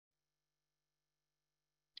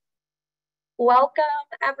Welcome,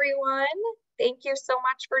 everyone. Thank you so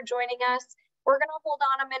much for joining us. We're going to hold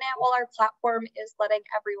on a minute while our platform is letting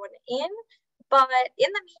everyone in. But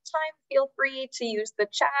in the meantime, feel free to use the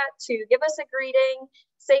chat to give us a greeting,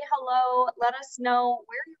 say hello, let us know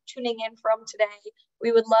where you're tuning in from today.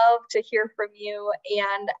 We would love to hear from you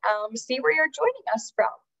and see where you're joining us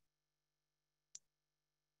from.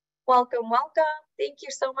 Welcome, welcome. Thank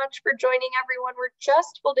you so much for joining, everyone. We're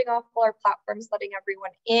just holding off while our platform's letting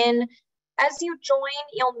everyone in. As you join,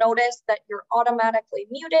 you'll notice that you're automatically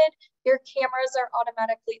muted. Your cameras are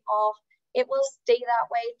automatically off. It will stay that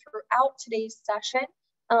way throughout today's session,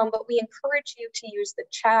 but we encourage you to use the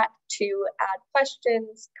chat to add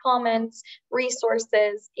questions, comments,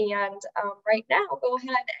 resources, and right now, go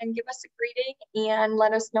ahead and give us a greeting and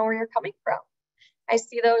let us know where you're coming from. I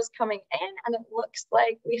see those coming in, and it looks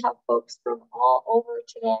like we have folks from all over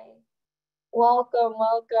today. Welcome,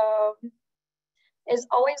 welcome. Is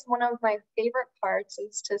always one of my favorite parts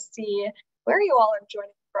is to see where you all are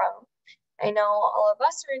joining from. I know all of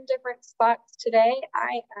us are in different spots today.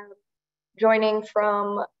 I am joining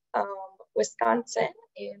from Wisconsin,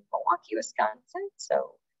 in Milwaukee, Wisconsin.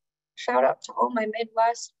 So shout out to all my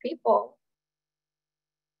Midwest people.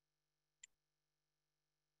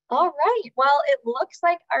 All right, well, it looks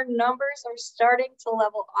like our numbers are starting to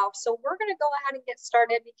level off. So we're gonna go ahead and get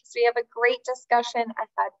started because we have a great discussion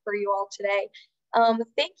ahead for you all today.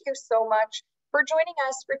 Thank you so much for joining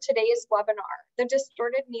us for today's webinar, The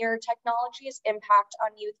Distorted Mirror: Technology's Impact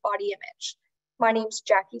on Youth Body Image. My name's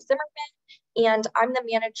Jackie Zimmerman, and I'm the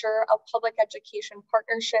Manager of Public Education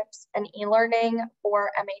Partnerships and E-Learning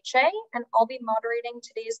for MHA, and I'll be moderating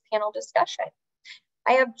today's panel discussion.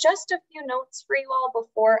 I have just a few notes for you all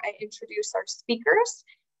before I introduce our speakers.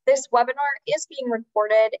 This webinar is being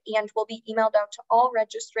recorded and will be emailed out to all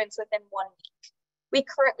registrants within 1 week. We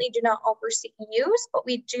currently do not offer CEUs, but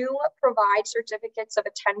we do provide certificates of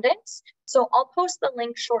attendance. So I'll post the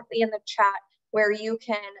link shortly in the chat where you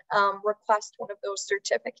can request one of those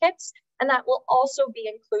certificates, and that will also be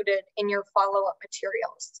included in your follow-up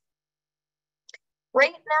materials.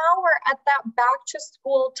 Right now, we're at that back to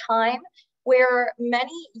school time where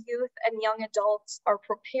many youth and young adults are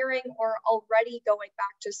preparing or already going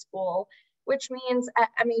back to school, which means at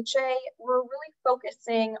MHA, we're really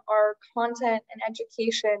focusing our content and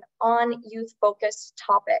education on youth-focused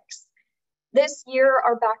topics. This year,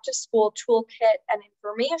 our back to school toolkit and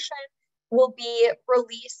information will be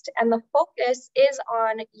released, and the focus is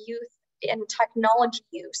on youth and technology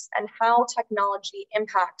use and how technology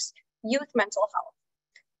impacts youth mental health.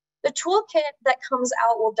 The toolkit that comes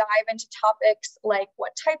out will dive into topics like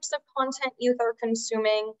what types of content youth are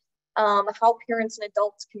consuming, how parents and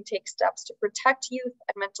adults can take steps to protect youth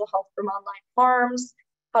and mental health from online harms,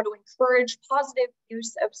 how to encourage positive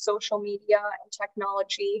use of social media and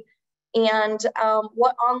technology, and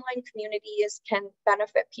what online communities can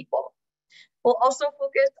benefit people. We'll also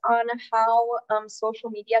focus on how social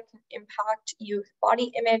media can impact youth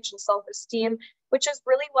body image and self-esteem, which is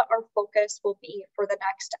really what our focus will be for the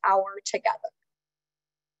next hour together.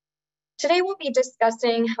 Today, we'll be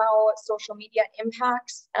discussing how social media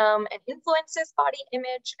impacts and influences body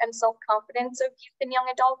image and self-confidence of youth and young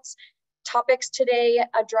adults. Topics today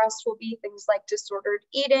addressed will be things like disordered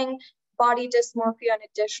eating, body dysmorphia, and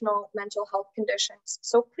additional mental health conditions.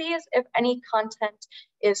 So please, if any content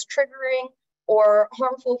is triggering or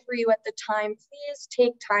harmful for you at the time, please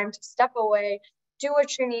take time to step away, do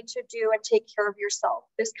what you need to do, and take care of yourself.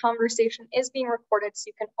 This conversation is being recorded, so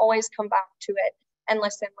you can always come back to it and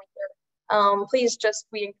listen later. Please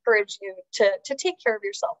we encourage you to take care of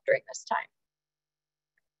yourself during this time.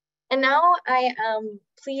 And now I am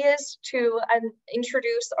pleased to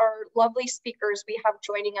introduce our lovely speakers we have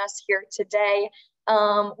joining us here today.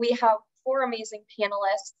 We have 4 amazing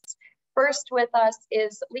panelists. First with us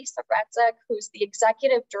is Lisa Radzek, who's the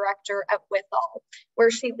Executive Director at Withall,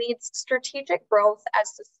 where she leads strategic growth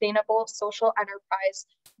as sustainable social enterprise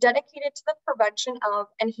dedicated to the prevention of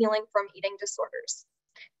and healing from eating disorders.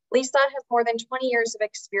 Lisa has more than 20 years of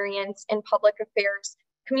experience in public affairs,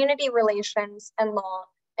 community relations, and law,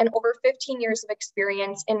 and over 15 years of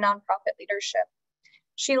experience in nonprofit leadership.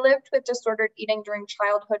 She lived with disordered eating during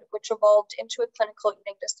childhood, which evolved into a clinical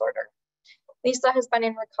eating disorder. Lisa has been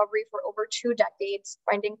in recovery for over 2 decades,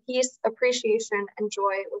 finding peace, appreciation, and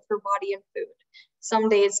joy with her body and food, some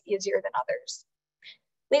days easier than others.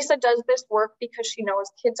 Lisa does this work because she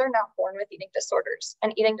knows kids are not born with eating disorders,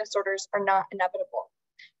 and eating disorders are not inevitable.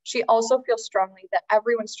 She also feels strongly that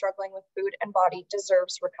everyone struggling with food and body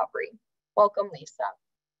deserves recovery. Welcome, Lisa.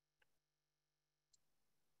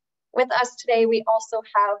 With us today, we also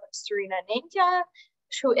have Serena Nandya.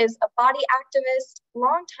 who is a body activist,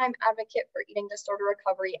 longtime advocate for eating disorder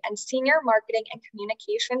recovery, and senior marketing and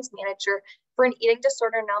communications manager for an eating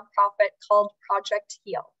disorder nonprofit called Project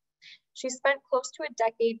Heal. She spent close to a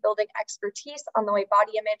decade building expertise on the way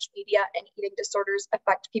body image, media, and eating disorders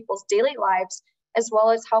affect people's daily lives, as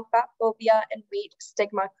well as how fat phobia and weight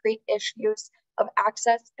stigma create issues of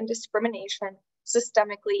access and discrimination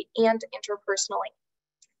systemically and interpersonally.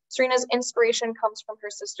 Serena's inspiration comes from her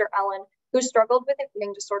sister Ellen, who struggled with an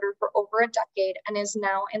eating disorder for over a decade and is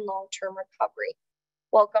now in long-term recovery.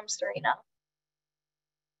 Welcome, Serena.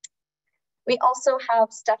 We also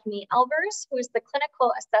have Stephanie Albers, who is the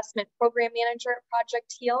Clinical Assessment Program Manager at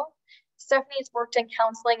Project Heal. Stephanie's worked in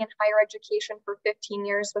counseling and higher education for 15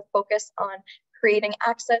 years with focus on creating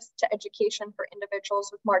access to education for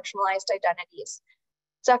individuals with marginalized identities.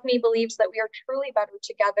 Stephanie believes that we are truly better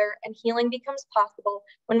together, and healing becomes possible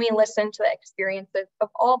when we listen to the experiences of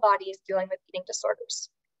all bodies dealing with eating disorders.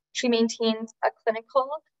 She maintains a clinical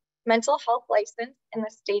mental health license in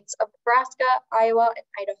the states of Nebraska, Iowa, and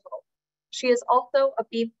Idaho. She is also a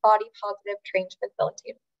Body Positive trained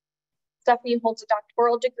facilitator. Stephanie holds a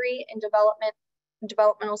doctoral degree in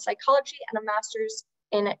developmental psychology and a master's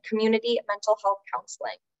in community mental health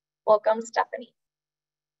counseling. Welcome, Stephanie.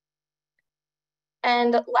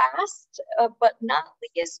 And last but not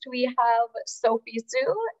least, we have Sophie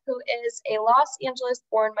Zhu, who is a Los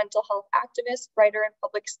Angeles-born mental health activist, writer, and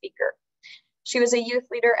public speaker. She was a youth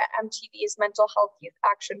leader at MTV's Mental Health Youth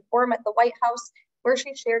Action Forum at the White House, where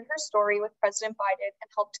she shared her story with President Biden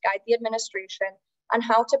and helped guide the administration on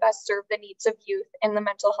how to best serve the needs of youth in the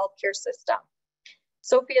mental health care system.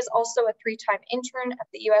 Sophie is also a 3-time intern at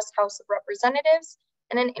the U.S. House of Representatives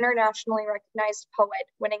and an internationally recognized poet,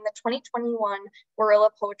 winning the 2021 Warilla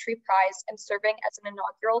Poetry Prize and serving as an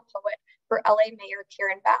inaugural poet for LA Mayor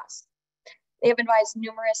Karen Bass. They have advised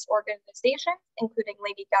numerous organizations, including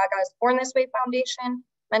Lady Gaga's Born This Way Foundation,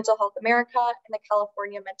 Mental Health America, and the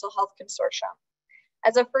California Mental Health Consortium.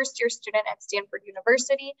 As a first-year student at Stanford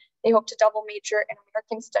University, they hope to double major in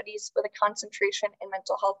American Studies with a concentration in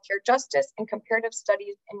mental health care justice and comparative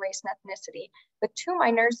studies in race and ethnicity, with 2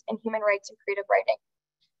 minors in human rights and creative writing.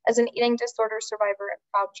 As an eating disorder survivor and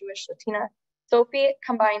proud Jewish Latina, Sophie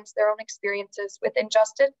combines their own experiences with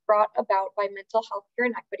injustice brought about by mental health care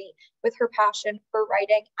inequity with her passion for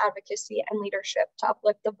writing, advocacy, and leadership to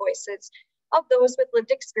uplift the voices of those with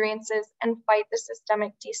lived experiences and fight the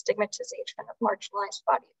systemic destigmatization of marginalized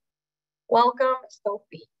bodies. Welcome,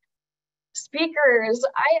 Sophie. Speakers,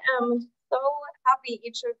 I am so happy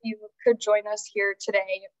each of you could join us here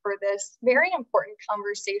today for this very important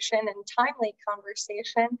conversation and timely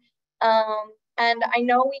conversation. And I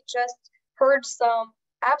know we just heard some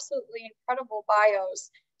absolutely incredible bios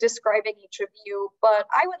describing each of you, but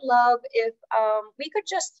I would love if we could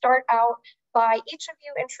just start out by each of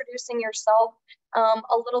you introducing yourself,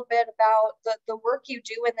 a little bit about the work you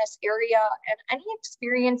do in this area and any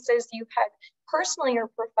experiences you've had personally or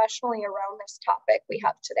professionally around this topic we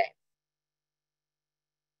have today.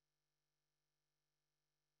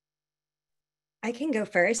 I can go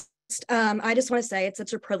first. I just want to say it's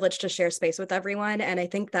such a privilege to share space with everyone. And I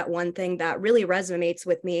think that one thing that really resonates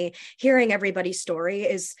with me hearing everybody's story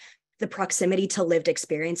is the proximity to lived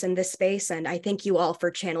experience in this space. And I thank you all for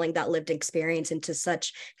channeling that lived experience into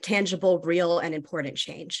such tangible, real, and important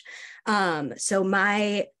change. So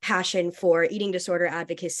my passion for eating disorder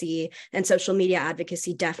advocacy and social media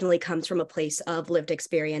advocacy definitely comes from a place of lived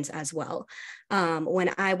experience as well.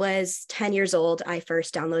 When I was 10 years old, I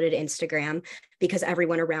first downloaded Instagram because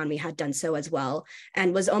everyone around me had done so as well,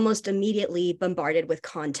 and was almost immediately bombarded with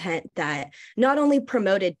content that not only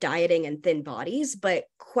promoted dieting and thin bodies, but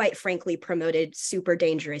quite frankly, promoted super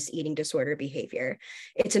dangerous eating disorder behavior.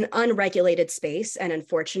 It's an unregulated space, and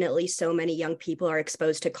unfortunately, so many young people are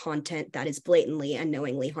exposed to content that is blatantly and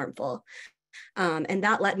knowingly harmful. And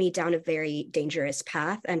that led me down a very dangerous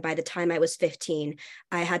path. And by the time I was 15,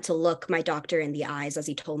 I had to look my doctor in the eyes as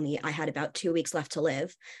he told me I had about 2 weeks left to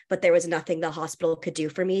live, but there was nothing the hospital could do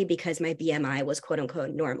for me because my BMI was quote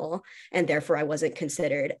unquote normal. And therefore I wasn't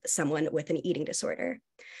considered someone with an eating disorder.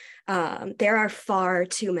 There are far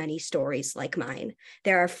too many stories like mine.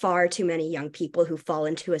 There are far too many young people who fall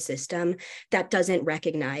into a system that doesn't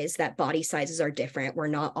recognize that body sizes are different. We're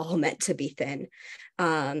not all meant to be thin.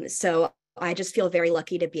 So I just feel very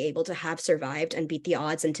lucky to be able to have survived and beat the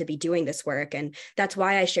odds and to be doing this work. And that's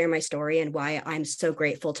why I share my story and why I'm so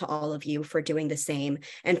grateful to all of you for doing the same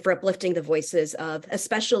and for uplifting the voices of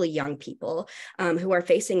especially young people who are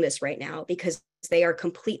facing this right now, because they are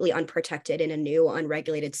completely unprotected in a new,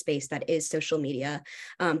 unregulated space that is social media,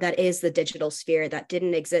 that is the digital sphere that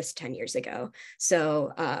didn't exist 10 years ago.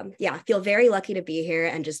 So yeah, I feel very lucky to be here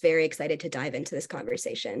and just very excited to dive into this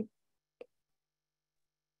conversation.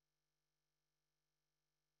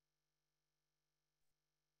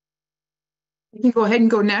 You can go ahead and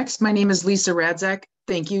go next. My name is Lisa Radzak.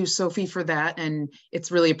 Thank you, Sophie, for that. And it's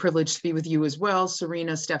really a privilege to be with you as well.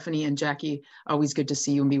 Serena, Stephanie, and Jackie, always good to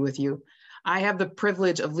see you and be with you. I have the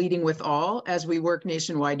privilege of leading with all as we work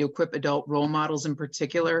nationwide to equip adult role models in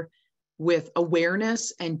particular with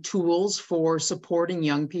awareness and tools for supporting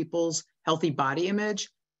young people's healthy body image,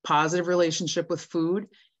 positive relationship with food,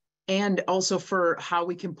 and also for how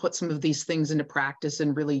we can put some of these things into practice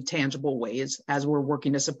in really tangible ways as we're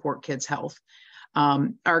working to support kids' health.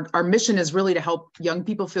 Our mission is really to help young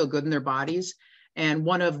people feel good in their bodies. And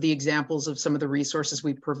one of the examples of some of the resources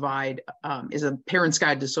we provide is a parent's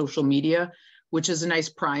guide to social media, which is a nice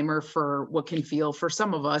primer for what can feel for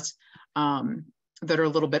some of us that are a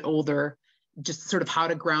little bit older, just sort of how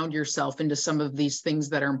to ground yourself into some of these things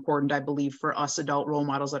that are important, I believe, for us adult role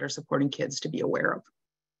models that are supporting kids to be aware of.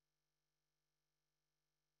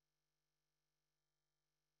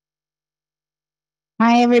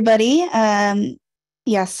 Hi, everybody.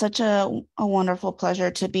 Yes, such a wonderful pleasure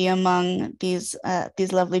to be among these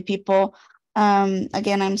lovely people.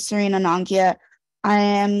 Again, I'm Serena Nangia. I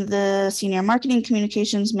am the Senior Marketing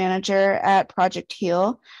Communications Manager at Project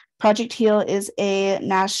Heal. Project Heal is a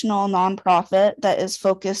national nonprofit that is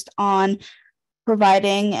focused on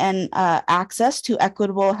providing an access to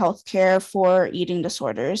equitable healthcare for eating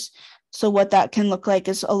disorders. So what that can look like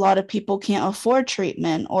is a lot of people can't afford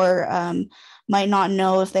treatment or might not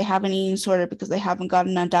know if they have an eating disorder because they haven't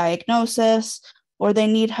gotten a diagnosis, or they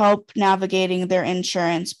need help navigating their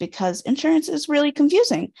insurance because insurance is really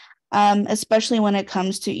confusing, especially when it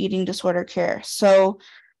comes to eating disorder care. So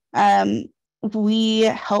we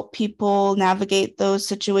help people navigate those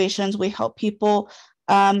situations. We help people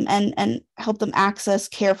and help them access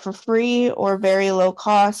care for free or very low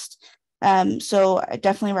cost. So I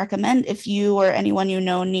definitely recommend, if you or anyone you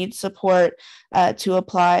know needs support, to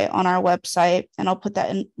apply on our website, and I'll put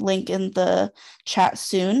that link in the chat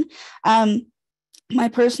soon. My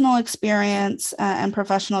personal experience and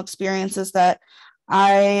professional experience is that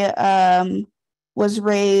I was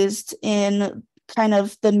raised in kind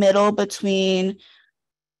of the middle between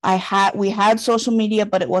we had social media,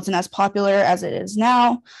 but it wasn't as popular as it is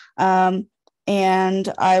now.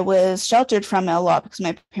 And I was sheltered from it a lot because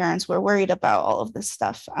my parents were worried about all of this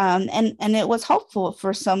stuff. And it was helpful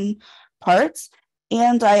for some parts.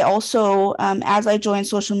 And I also, as I joined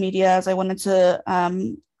social media, as I went into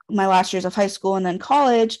my last years of high school and then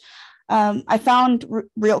college, I found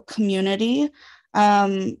real community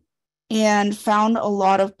and found a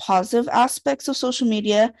lot of positive aspects of social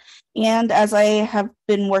media. And as I have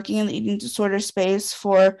been working in the eating disorder space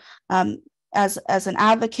for as an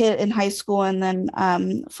advocate in high school and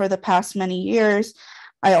then for the past many years,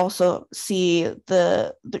 I also see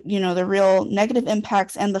the real negative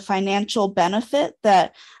impacts and the financial benefit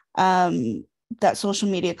that that social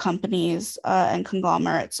media companies and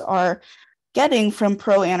conglomerates are getting from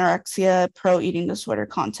pro-anorexia, pro-eating disorder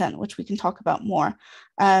content, which we can talk about more.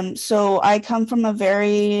 So I come from a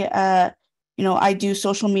very, I do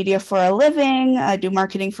social media for a living, I do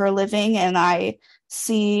marketing for a living, and I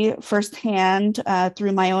see firsthand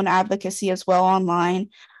through my own advocacy as well online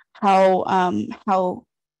how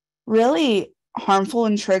really harmful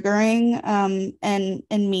and triggering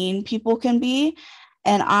and mean people can be.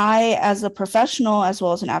 And I, as a professional, as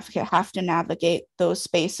well as an advocate, have to navigate those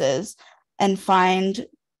spaces and find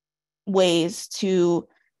ways to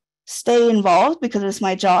stay involved because it's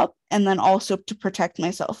my job, and then also to protect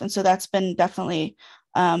myself. And so that's been definitely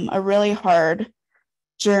a really hard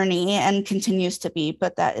journey and continues to be,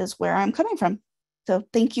 but that is where I'm coming from. So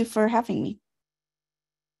thank you for having me.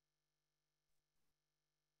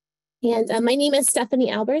 And my name is Stephanie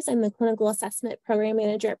Albers. I'm the Clinical Assessment Program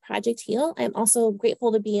Manager at Project Heal. I'm also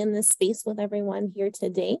grateful to be in this space with everyone here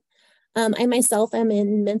today. I myself am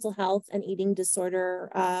in mental health and eating disorder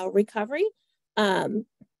recovery.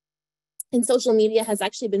 And social media has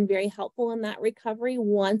actually been very helpful in that recovery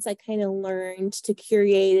once I kind of learned to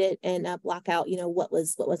curate it and block out, what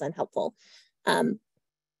was unhelpful.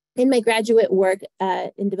 In my graduate work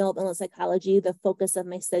in developmental psychology, the focus of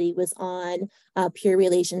my study was on peer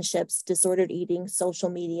relationships, disordered eating, social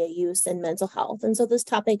media use, and mental health. And so this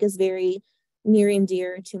topic is very near and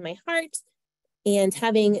dear to my heart. And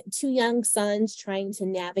having two young sons trying to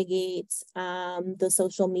navigate the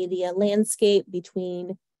social media landscape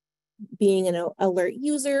between being an alert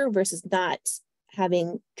user versus not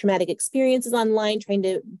having traumatic experiences online, trying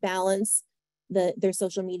to balance their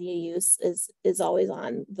social media use is always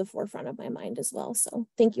on the forefront of my mind as well. So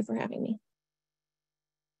thank you for having me.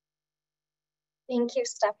 Thank you,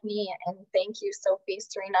 Stephanie, and thank you, Sophie,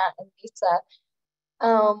 Serena, and Lisa.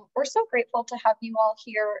 We're so grateful to have you all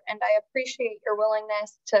here, and I appreciate your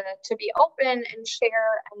willingness to be open and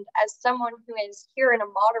share. And as someone who is here in a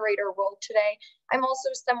moderator role today, I'm also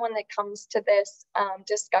someone that comes to this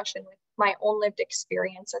discussion with my own lived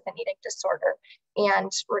experience with an eating disorder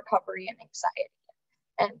and recovery and anxiety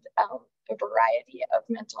and a variety of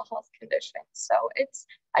mental health conditions. So it's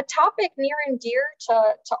a topic near and dear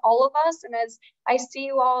to all of us. And as I see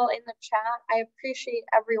you all in the chat, I appreciate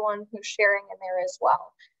everyone who's sharing in there as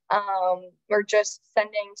well. We're just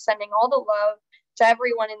sending all the love to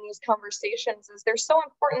everyone in these conversations, as they're so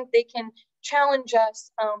important. They can challenge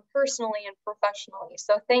us personally and professionally.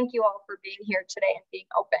 So thank you all for being here today and being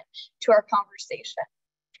open to our conversation.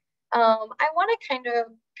 I want to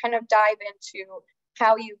kind of dive into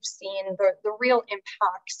how you've seen the real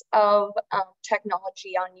impacts of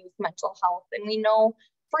technology on youth mental health. And we know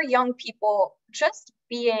for young people, just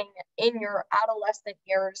being in your adolescent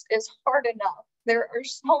years is hard enough. There are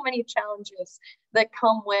so many challenges that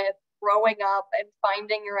come with growing up and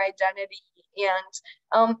finding your identity and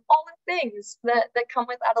all the things that come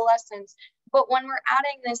with adolescence. But when we're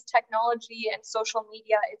adding this technology and social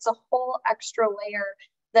media, it's a whole extra layer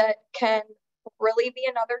that can really be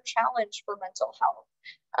another challenge for mental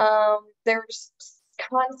health. There's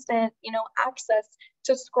constant, access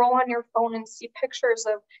to scroll on your phone and see pictures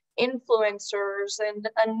of influencers and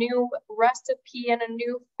a new recipe and a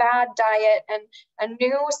new fad diet and a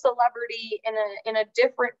new celebrity in a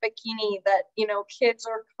different bikini that, kids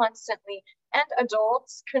are constantly and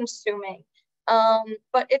adults consuming.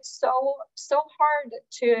 But it's so hard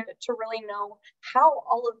to really know how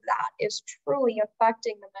all of that is truly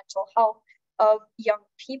affecting the mental health of young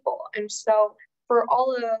people. And so for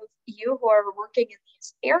all of you who are working in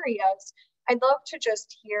these areas, I'd love to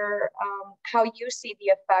just hear how you see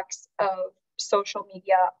the effects of social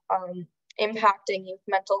media impacting youth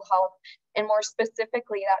mental health, and more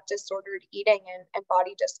specifically that disordered eating and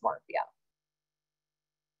body dysmorphia.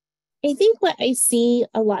 I think what I see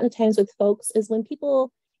a lot of times with folks is when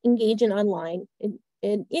people engage in online in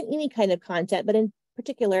any kind of content, but in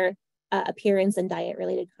particular appearance and diet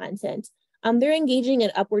related content, they're engaging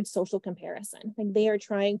in upward social comparison. Like they are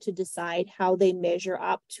trying to decide how they measure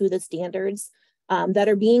up to the standards that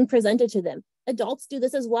are being presented to them. Adults do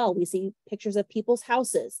this as well. We see pictures of people's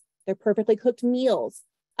houses, their perfectly cooked meals.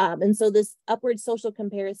 And so this upward social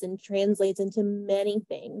comparison translates into many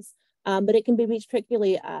things, but it can be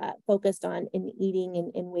particularly focused on in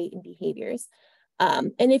eating and weight and behaviors.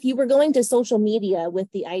 And if you were going to social media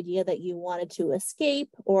with the idea that you wanted to escape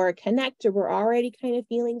or connect or were already kind of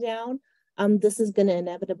feeling down, this is going to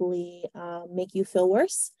inevitably make you feel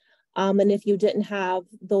worse. And if you didn't have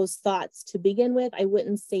those thoughts to begin with, I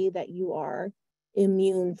wouldn't say that you are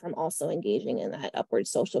immune from also engaging in that upward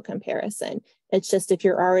social comparison. It's just if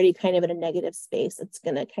you're already kind of in a negative space, it's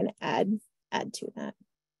going to kind of add to that.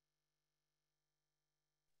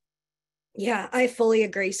 Yeah, I fully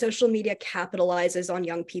agree. Social media capitalizes on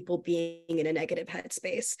young people being in a negative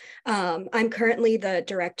headspace. I'm currently the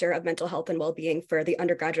director of mental health and well-being for the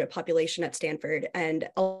undergraduate population at Stanford, and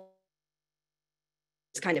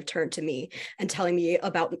it's kind of turned to me and telling me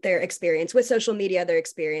about their experience with social media, their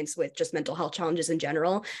experience with just mental health challenges in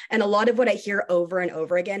general. And a lot of what I hear over and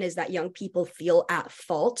over again is that young people feel at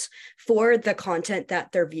fault for the content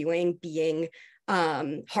that they're viewing being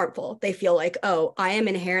harmful. They feel like, oh, I am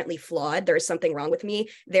inherently flawed. There's something wrong with me.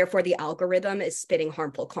 Therefore, the algorithm is spitting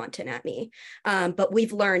harmful content at me. But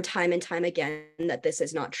we've learned time and time again that this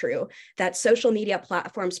is not true, that social media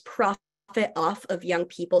platforms profit off of young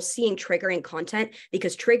people seeing triggering content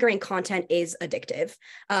because triggering content is addictive.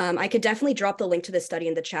 I could definitely drop the link to this study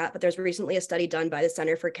in the chat, but there's recently a study done by the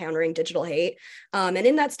Center for Countering Digital Hate. And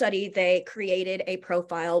in that study, they created a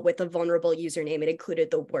profile with a vulnerable username. It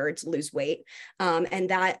included the words lose weight. And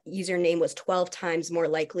that username was 12 times more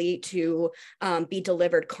likely to be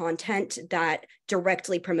delivered content that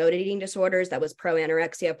directly promoted eating disorders, that was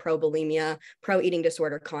pro-anorexia, pro-bulimia, pro-eating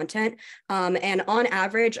disorder content. And on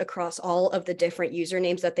average, across all of the different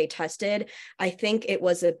usernames that they tested, I think it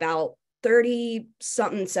was about 30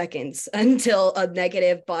 something seconds until a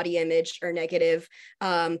negative body image or negative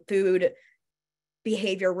food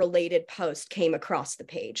behavior related post came across the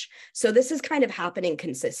page. So this is kind of happening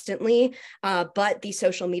consistently, but these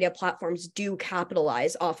social media platforms do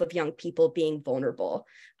capitalize off of young people being vulnerable.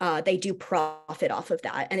 They do profit off of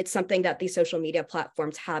that. And it's something that these social media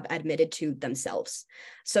platforms have admitted to themselves.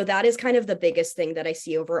 So that is kind of the biggest thing that I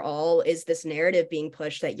see overall, is this narrative being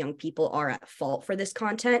pushed that young people are at fault for this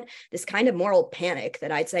content, this kind of moral panic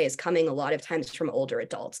that I'd say is coming a lot of times from older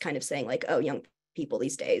adults, kind of saying like, oh, young people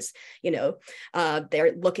these days,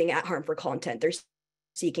 they're looking at harmful content, they're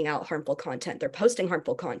seeking out harmful content, they're posting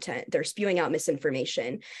harmful content, they're spewing out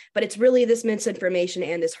misinformation. But it's really this misinformation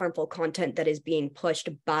and this harmful content that is being pushed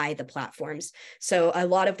by the platforms. So a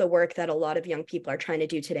lot of the work that a lot of young people are trying to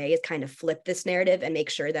do today is kind of flip this narrative and make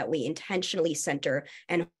sure that we intentionally center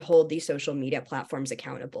and hold these social media platforms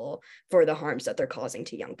accountable for the harms that they're causing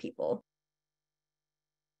to young people.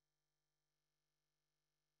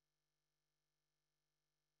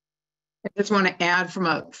 I just want to add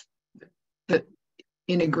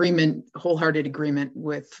wholehearted agreement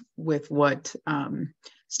with what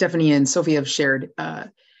Stephanie and Sophie have shared.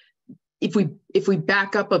 If we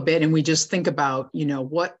back up a bit and we just think about,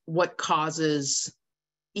 what causes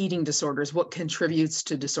eating disorders, what contributes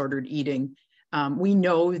to disordered eating, we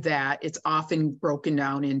know that it's often broken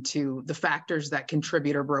down into the factors that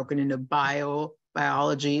contribute are broken into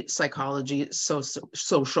biology, psychology,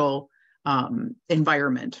 social,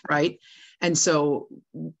 environment, right? And so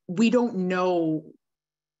we don't know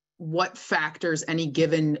what factors any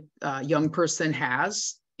given young person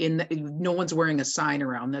has. No one's wearing a sign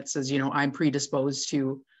around that says, I'm predisposed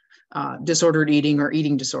to disordered eating or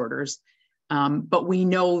eating disorders. But we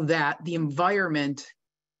know that the environment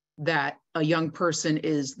that a young person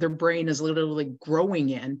their brain is literally growing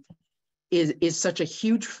in is such a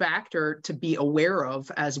huge factor to be aware of,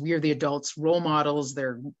 as we are the adults, role models,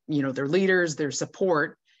 their leaders, their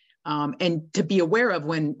support, and to be aware of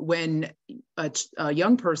when a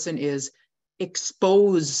young person is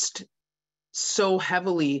exposed so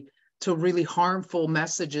heavily to really harmful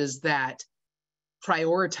messages that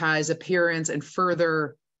prioritize appearance and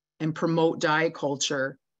further and promote diet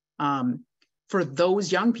culture. For those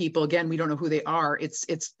young people, again, we don't know who they are.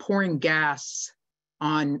 It's pouring gas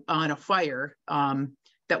on a fire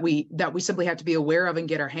that we simply have to be aware of and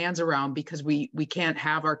get our hands around, because we can't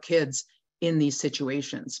have our kids in these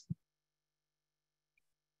situations.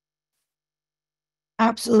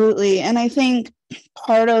 Absolutely. And I think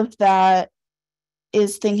part of that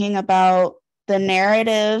is thinking about the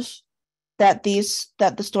narrative that the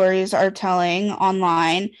stories are telling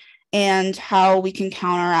online and how we can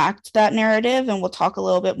counteract that narrative. And we'll talk a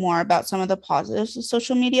little bit more about some of the positives of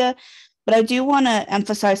social media. But I do want to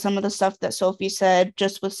emphasize some of the stuff that Sophie said,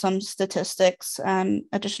 just with some statistics,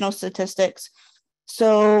 additional statistics.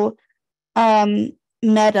 So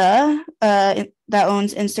Meta, that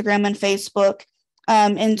owns Instagram and Facebook,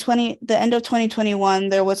 in the end of 2021,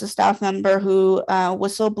 there was a staff member who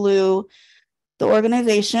whistle blew the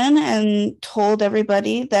organization and told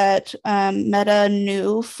everybody that Meta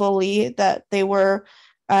knew fully that they were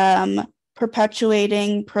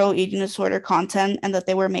perpetuating pro-eating disorder content and that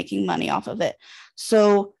they were making money off of it.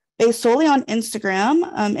 So based solely on Instagram,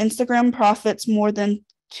 Instagram profits more than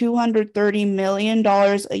 $230 million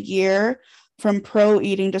a year from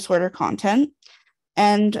pro-eating disorder content.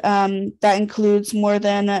 And that includes more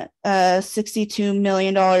than $62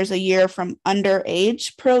 million a year from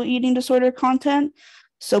underage pro-eating disorder content.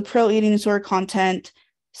 So pro-eating disorder content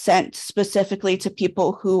sent specifically to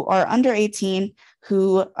people who are under 18,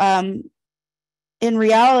 who in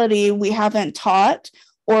reality, we haven't taught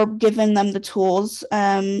or given them the tools,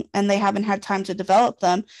 and they haven't had time to develop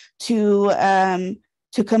them to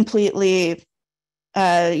completely,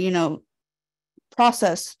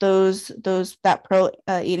 process that pro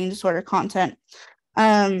eating disorder content.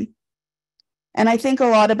 And I think a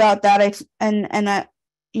lot about that,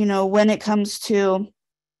 when it comes to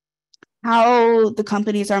how the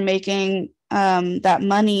companies are making that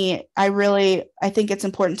money, I think it's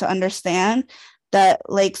important to understand that,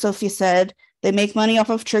 like Sophie said, they make money off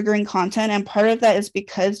of triggering content, and part of that is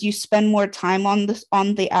because you spend more time on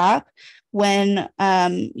the app when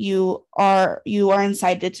you are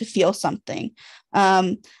incited to feel something.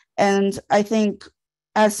 And I think,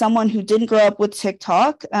 as someone who didn't grow up with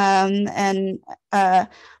TikTok,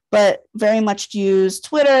 but very much use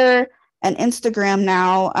Twitter and Instagram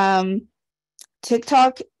now,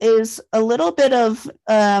 TikTok is a little bit of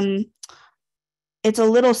it's a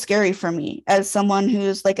little scary for me as someone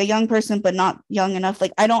who's like a young person but not young enough.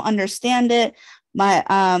 Like, I don't understand it.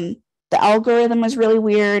 The algorithm is really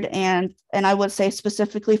weird, and I would say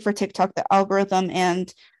specifically for TikTok, the algorithm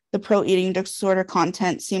and the pro eating disorder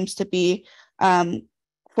content seems to be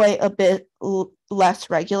quite a bit less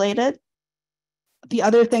regulated. The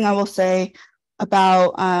other thing I will say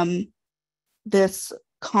about this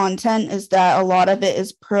content is that a lot of it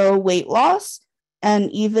is pro weight loss.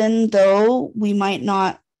 And even though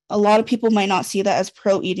a lot of people might not see that as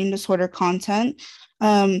pro eating disorder content,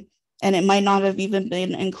 and it might not have even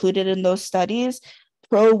been included in those studies,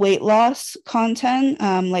 pro weight loss content,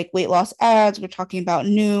 like weight loss ads, we're talking about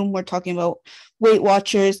Noom, we're talking about Weight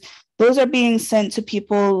Watchers, those are being sent to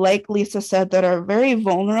people, like Lisa said, that are very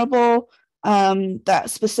vulnerable, that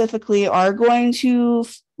specifically are going to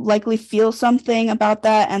likely feel something about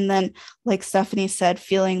that. And then, like Stephanie said,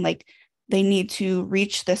 feeling like they need to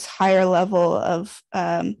reach this higher level of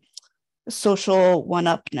social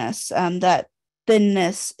one-upness, that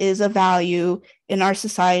thinness is a value in our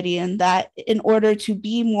society, and that in order to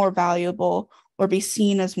be more valuable or be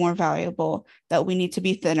seen as more valuable, that we need to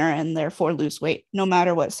be thinner and therefore lose weight, no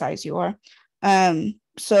matter what size you are.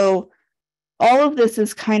 So all of this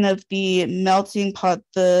is kind of the melting pot,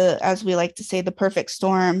 as we like to say, the perfect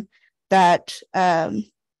storm that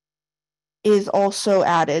is also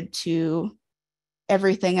added to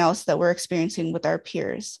everything else that we're experiencing with our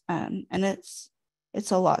peers. And it's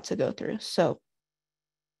a lot to go through. So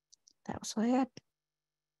that was what I had.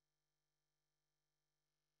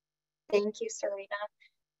 Thank you, Serena.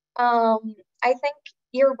 I think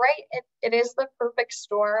you're right. It is the perfect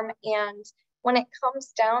storm. And when it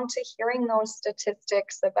comes down to hearing those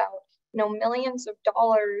statistics about, millions of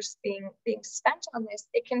dollars being spent on this,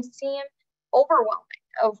 it can seem overwhelming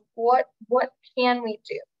of what can we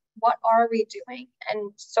do? What are we doing?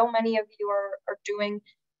 And so many of you are doing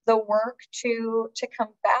the work to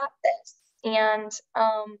combat this. And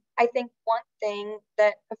I think one thing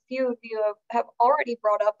that a few of you have already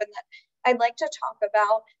brought up and that I'd like to talk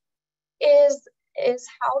about is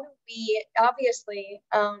how do we, obviously,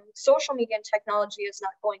 social media and technology is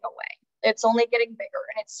not going away. It's only getting bigger.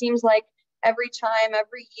 And it seems like every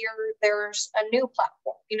year, there's a new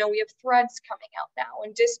platform. We have Threads coming out now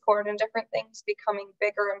and Discord and different things becoming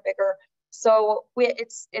bigger and bigger. So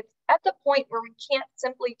it's at the point where we can't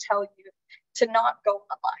simply tell you to not go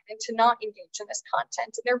online and to not engage in this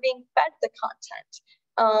content. And they're being fed the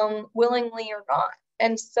content, willingly or not.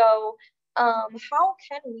 And so how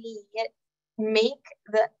can we make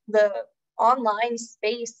the online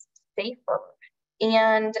space safer?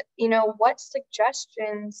 And, what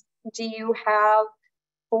suggestions do you have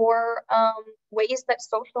for ways that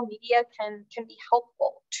social media can be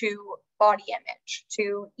helpful to body image,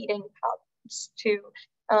 to eating habits, to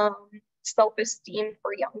self-esteem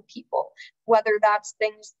for young people, whether that's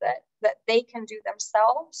things that they can do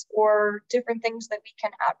themselves or different things that we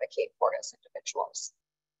can advocate for as individuals?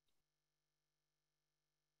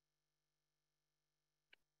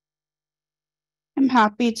 I'm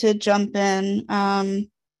happy to jump in.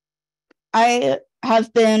 I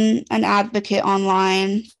have been an advocate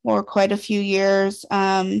online for quite a few years,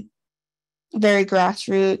 very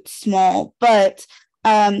grassroots, small, but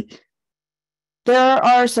there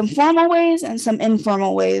are some formal ways and some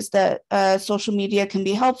informal ways that social media can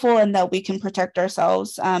be helpful and that we can protect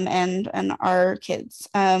ourselves and our kids.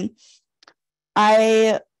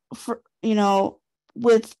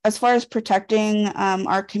 With as far as protecting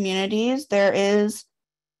our communities, there is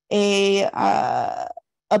a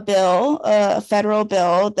bill, a federal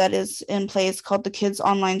bill that is in place called the Kids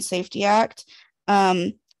Online Safety Act.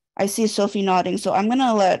 I see Sophie nodding, so I'm going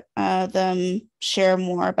to let them share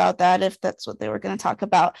more about that if that's what they were going to talk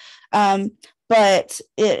about. But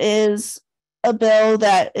it is a bill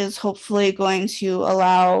that is hopefully going to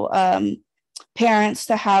allow parents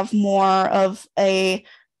to have more of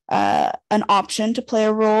an option to play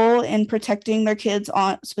a role in protecting their kids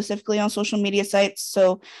specifically on social media sites.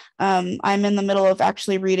 So I'm in the middle of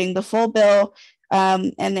actually reading the full bill,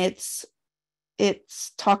 and it's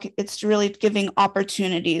really giving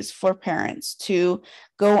opportunities for parents to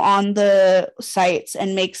go on the sites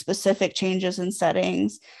and make specific changes in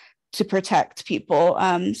settings to protect people.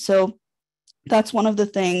 So that's one of the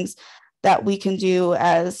things that we can do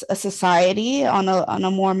as a society on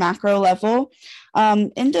a more macro level.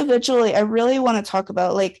 Individually, I really want to talk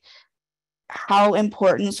about how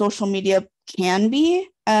important social media can be.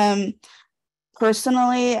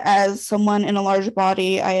 Personally, as someone in a large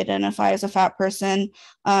body, I identify as a fat person.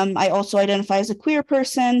 I also identify as a queer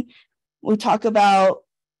person. We talk about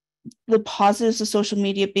the positives of social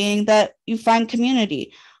media being that you find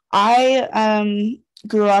community. I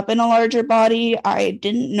grew up in a larger body. I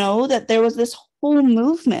didn't know that there was this whole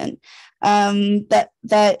movement that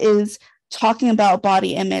is talking about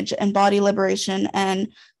body image and body liberation and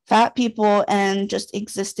fat people and just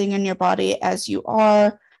existing in your body as you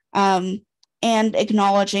are. and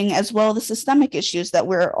acknowledging as well the systemic issues that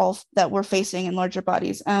we're facing in larger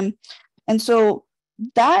bodies. And so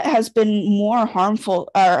that has been more helpful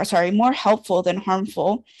than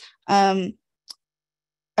harmful.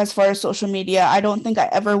 As far as social media, I don't think I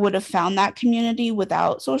ever would have found that community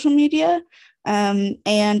without social media. And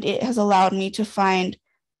it has allowed me to find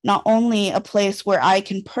not only a place where I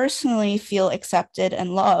can personally feel accepted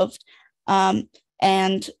and loved,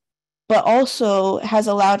 but also has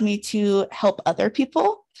allowed me to help other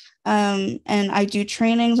people. And I do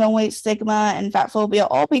trainings on weight stigma and fat phobia,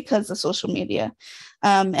 all because of social media.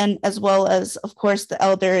 And as well as, of course, the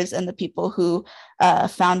elders and the people who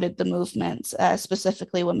founded the movement,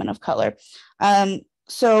 specifically women of color.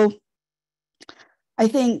 So I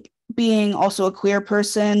think being also a queer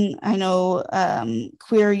person, I know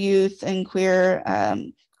queer youth and queer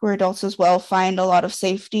adults as well find a lot of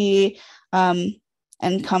safety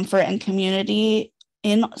and comfort and community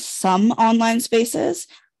in some online spaces.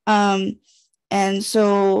 And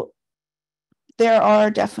so there are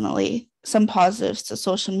definitely some positives to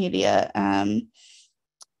social media.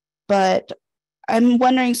 But I'm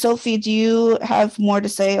wondering, Sophie, do you have more to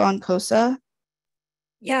say on COSA?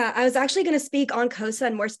 Yeah, I was actually going to speak on COSA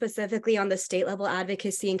and more specifically on the state level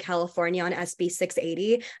advocacy in California on SB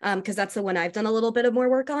 680, because that's the one I've done a little bit of more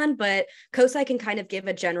work on. But COSA, I can kind of give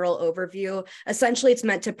a general overview. Essentially, it's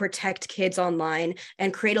meant to protect kids online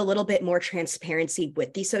and create a little bit more transparency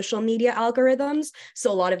with the social media algorithms.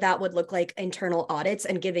 So a lot of that would look like internal audits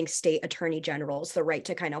and giving state attorney generals the right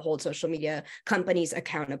to kind of hold social media companies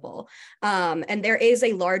accountable. And there is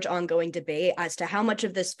a large ongoing debate as to how much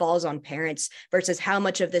of this falls on parents versus how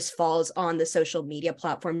much of this falls on the social media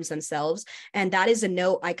platforms themselves. And that is a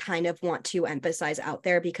note I kind of want to emphasize out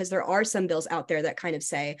there, because there are some bills out there that kind of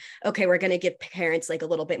say, okay, we're going to give parents like a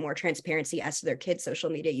little bit more transparency as to their kids' social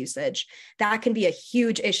media usage. That can be a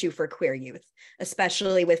huge issue for queer youth,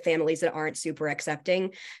 especially with families that aren't super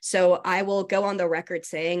accepting. So I will go on the record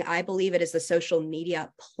saying, I believe it is the social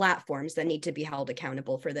media platforms that need to be held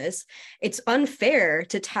accountable for this. It's unfair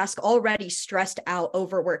to task already stressed out,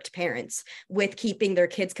 overworked parents with keeping their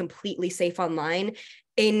kids completely safe online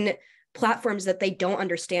in platforms that they don't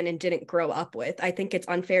understand and didn't grow up with. I think it's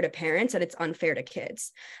unfair to parents and it's unfair to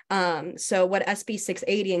kids. So what SB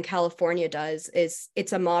 680 in California does is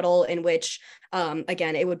it's a model in which,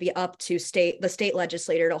 again, it would be up to the state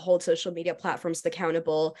legislator to hold social media platforms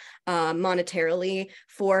accountable monetarily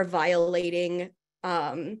for violating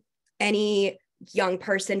any young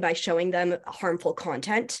person by showing them harmful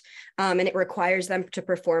content. And it requires them to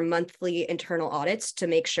perform monthly internal audits to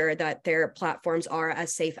make sure that their platforms are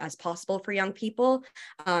as safe as possible for young people.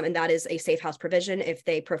 And that is a safe house provision. If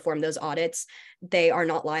they perform those audits, they are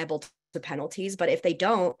not liable to penalties. But if they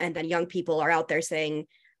don't, and then young people are out there saying,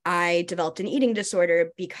 I developed an eating disorder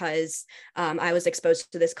because I was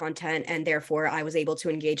exposed to this content and therefore I was able to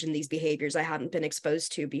engage in these behaviors I hadn't been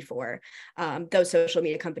exposed to before, those social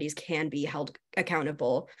media companies can be held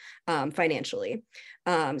accountable financially.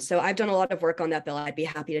 So I've done a lot of work on that bill. I'd be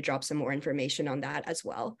happy to drop some more information on that as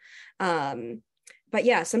well. But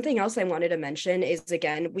yeah, something else I wanted to mention is,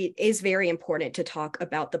 again, is very important to talk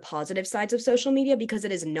about the positive sides of social media, because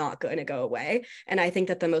it is not going to go away. And I think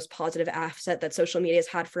that the most positive asset that social media has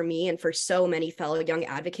had for me and for so many fellow young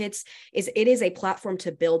advocates is it is a platform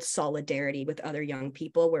to build solidarity with other young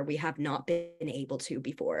people where we have not been able to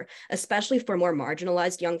before, especially for more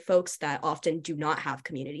marginalized young folks that often do not have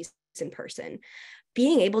communities in person.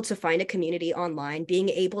 Being able to find a community online, being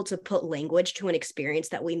able to put language to an experience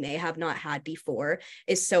that we may have not had before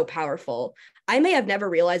is so powerful. I may have never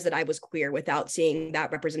realized that I was queer without seeing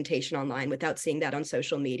that representation online, without seeing that on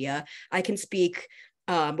social media. I can speak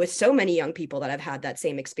with so many young people that have had that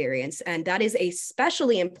same experience. And that is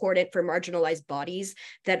especially important for marginalized bodies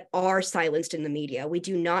that are silenced in the media. We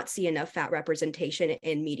do not see enough fat representation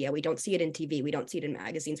in media. We don't see it in TV. We don't see it in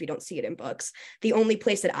magazines. We don't see it in books. The only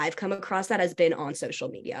place that I've come across that has been on social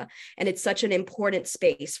media. And it's such an important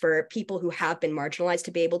space for people who have been marginalized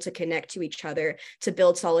to be able to connect to each other, to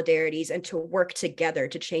build solidarities, and to work together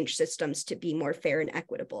to change systems to be more fair and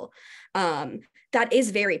equitable. That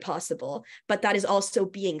is very possible, but that is also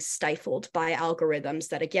being stifled by algorithms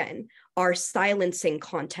that, again, are silencing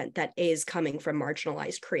content that is coming from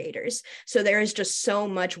marginalized creators. So there is just so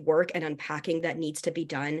much work and unpacking that needs to be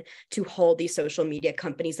done to hold these social media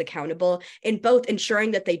companies accountable in both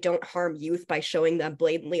ensuring that they don't harm youth by showing them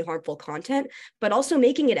blatantly harmful content, but also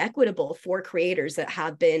making it equitable for creators that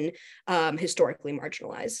have been historically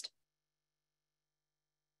marginalized.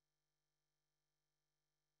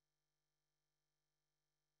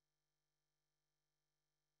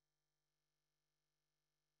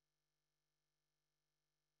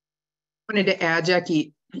 wanted to add,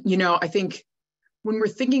 Jackie, I think when we're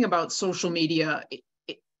thinking about social media,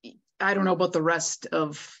 I don't know about the rest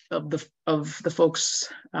of the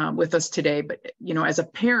folks with us today, but as a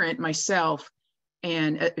parent myself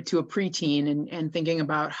and to a preteen and thinking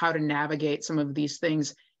about how to navigate some of these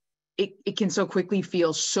things, it can so quickly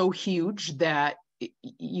feel so huge that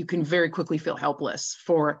you can very quickly feel helpless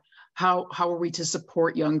for how are we to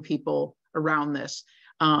support young people around this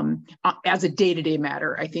as a day-to-day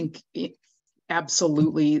matter. I think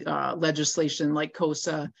absolutely legislation like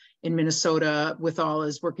KOSA in Minnesota with all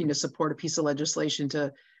is working to support a piece of legislation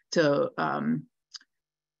to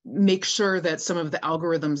make sure that some of the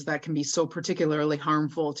algorithms that can be so particularly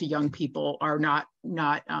harmful to young people are no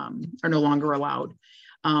longer allowed.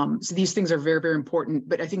 So these things are very, very important.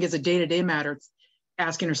 But I think as a day-to-day matter, it's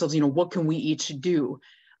asking ourselves, what can we each do?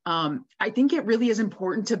 I think it really is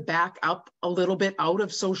important to back up a little bit out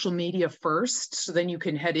of social media first, so then you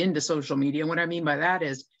can head into social media. And what I mean by that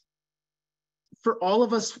is for all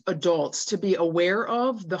of us adults to be aware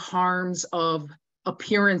of the harms of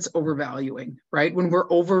appearance overvaluing, right? When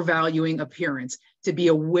we're overvaluing appearance, to be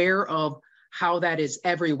aware of how that is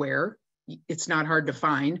everywhere. It's not hard to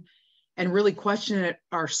find, and really question it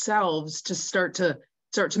ourselves to start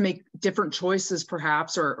to make different choices,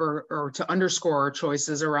 perhaps, or to underscore our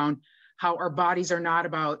choices around how our bodies are not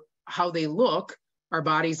about how they look. Our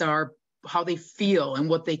bodies are how they feel and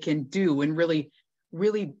what they can do, and really,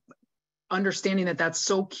 really understanding that that's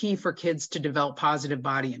so key for kids to develop positive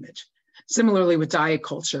body image. Similarly with diet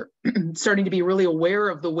culture, starting to be really aware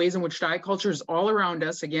of the ways in which diet culture is all around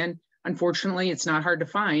us. Again, unfortunately, it's not hard to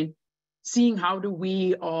find. Seeing how do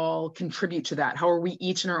we all contribute to that? How are we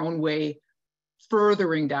each in our own way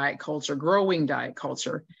furthering diet culture, growing diet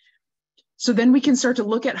culture? So then we can start to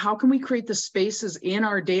look at how can we create the spaces in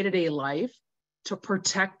our day-to-day life to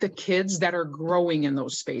protect the kids that are growing in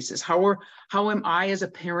those spaces. How am I as a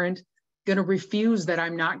parent going to refuse that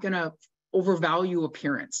I'm not going to overvalue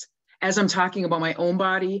appearance? As I'm talking about my own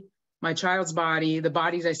body, my child's body, the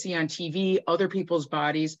bodies I see on TV, other people's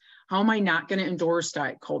bodies, how am I not going to endorse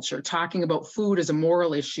diet culture? Talking about food as a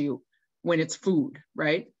moral issue when it's food,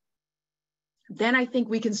 right? Then I think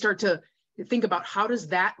we can start to think about how does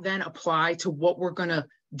that then apply to what we're going to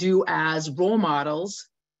do as role models,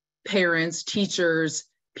 parents, teachers,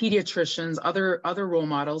 pediatricians, other role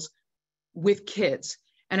models with kids.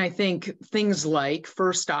 And I think things like,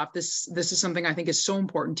 first off, this is something I think is so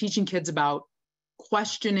important, teaching kids about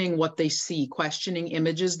questioning what they see, questioning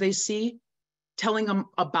images they see, telling them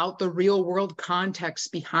about the real world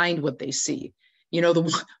context behind what they see.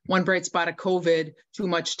 The one bright spot of COVID, too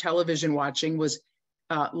much television watching, was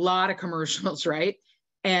a lot of commercials, right?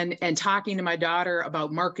 And talking to my daughter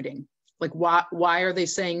about marketing, like why are they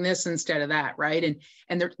saying this instead of that, right?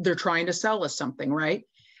 And they're trying to sell us something, right?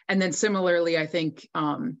 And then similarly, I think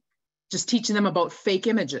just teaching them about fake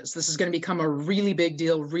images. This is going to become a really big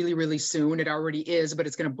deal really, really soon. It already is, but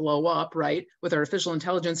it's going to blow up, right? With artificial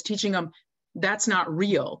intelligence, teaching them that's not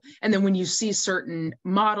real. And then when you see certain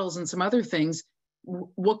models and some other things,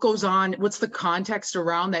 what goes on, what's the context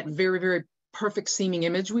around that very, very perfect seeming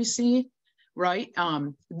image we see, right?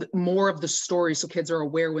 More of the story so kids are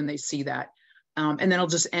aware when they see that. And then I'll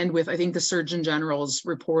just end with, I think the Surgeon General's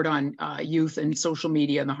report on youth and social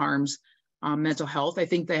media and the harms mental health. I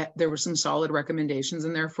think that there were some solid recommendations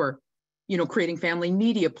in there for, creating family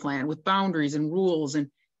media plan with boundaries and rules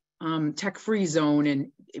and tech-free zone,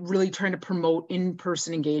 and really trying to promote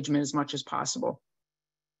in-person engagement as much as possible.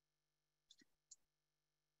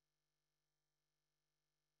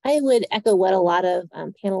 I would echo what a lot of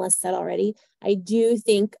panelists said already. I do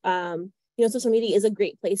think, social media is a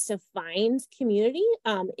great place to find community.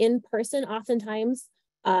 In person, oftentimes,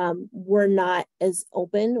 we're not as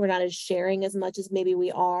open, we're not as sharing as much as maybe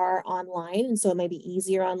we are online. And so it might be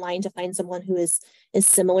easier online to find someone who is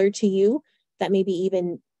similar to you, that maybe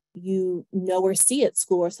even or see at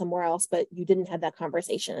school or somewhere else, but you didn't have that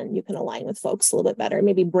conversation, and you can align with folks a little bit better,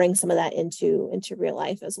 maybe bring some of that into real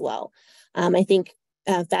life as well. I think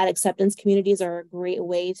fat acceptance communities are a great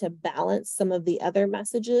way to balance some of the other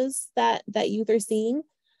messages that youth are seeing.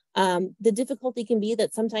 The difficulty can be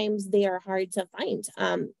that sometimes they are hard to find.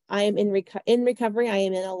 I am in recovery. I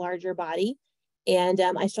am in a larger body, and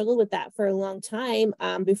I struggled with that for a long time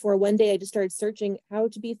before one day I just started searching how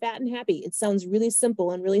to be fat and happy. It sounds really simple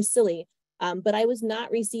and really silly, but I was not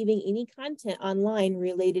receiving any content online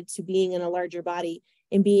related to being in a larger body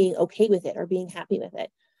and being okay with it or being happy with it.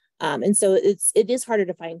 And so it is harder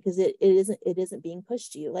to find because it isn't being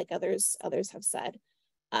pushed to you like others have said.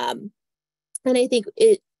 And I think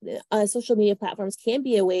social media platforms can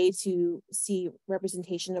be a way to see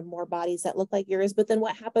representation of more bodies that look like yours. But then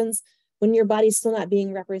what happens when your body's still not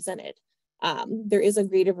being represented. There is a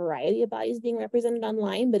greater variety of bodies being represented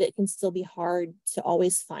online, but it can still be hard to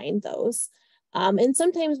always find those. And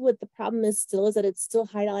sometimes what the problem is still is that it's still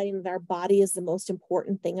highlighting that our body is the most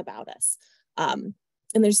important thing about us. And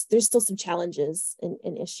there's still some challenges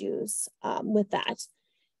and issues with that.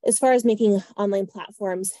 As far as making online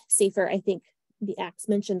platforms safer, I think the acts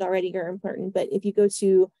mentioned already are important, but if you go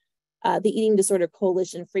to the Eating Disorder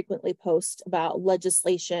Coalition frequently post about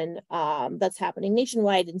legislation that's happening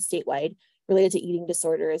nationwide and statewide related to eating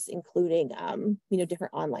disorders, including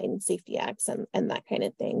different online safety acts and that kind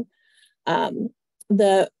of thing.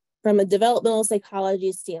 From a developmental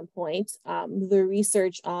psychology standpoint, the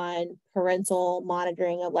research on parental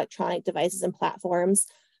monitoring of electronic devices and platforms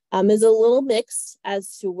is a little mixed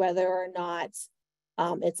as to whether or not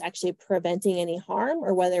it's actually preventing any harm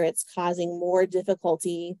or whether it's causing more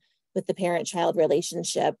difficulty with the parent-child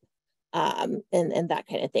relationship and that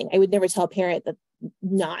kind of thing. I would never tell a parent that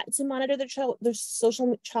not to monitor their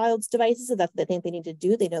social child's devices, if that's the thing they need to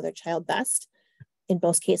do. They know their child best in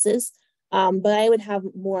most cases. But I would have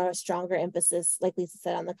more stronger emphasis, like Lisa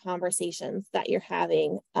said, on the conversations that you're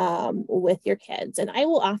having with your kids. And I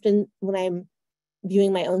will often, when I'm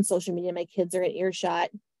viewing my own social media, my kids are in earshot,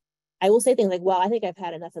 I will say things like, well, I think I've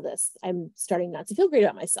had enough of this. I'm starting not to feel great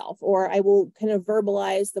about myself. Or I will kind of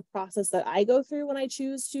verbalize the process that I go through when I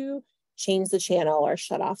choose to change the channel or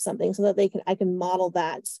shut off something so that I can model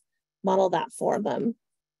that for them.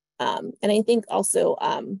 And I think also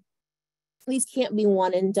these can't be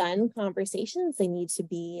one and done conversations. They need to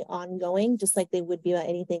be ongoing, just like they would be about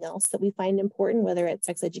anything else that we find important, whether it's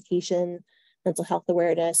sex education, mental health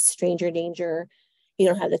awareness, stranger danger. You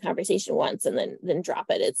don't have the conversation once and then drop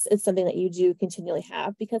it. It's something that you do continually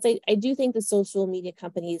have, because I do think the social media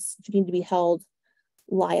companies need to be held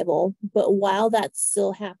liable. But while that's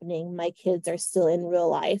still happening, my kids are still in real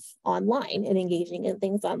life online and engaging in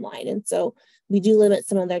things online. And so we do limit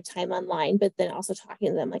some of their time online, but then also talking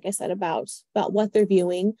to them, like I said, about what they're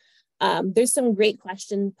viewing. There's some great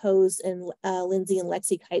questions posed in Lindsay and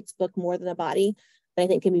Lexi Kite's book, More Than a Body, that I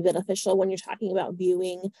think can be beneficial when you're talking about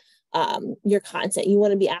viewing your content. You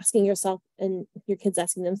want to be asking yourself, and your kids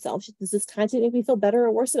asking themselves, does this content make me feel better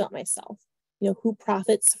or worse about myself? Who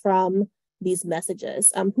profits from these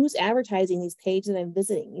messages? Who's advertising these pages that I'm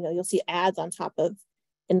visiting? You'll see ads on top of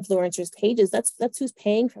influencers' pages. That's who's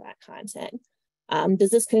paying for that content.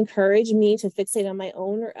 Does this encourage me to fixate on my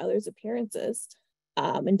own or others' appearances?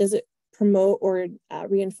 And does it promote or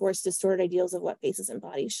reinforce distorted ideals of what faces and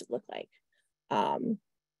bodies should look like?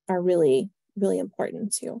 Are really, really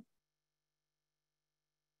important too.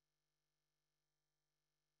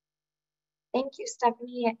 Thank you,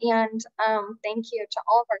 Stephanie, and thank you to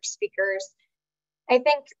all of our speakers. I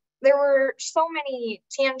think there were so many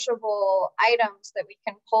tangible items that we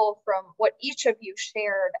can pull from what each of you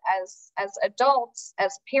shared as adults,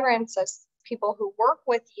 as parents, as people who work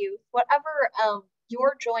with youth, whatever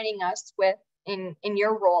you're joining us with in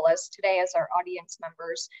your role as today as our audience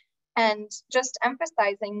members, and just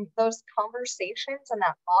emphasizing those conversations and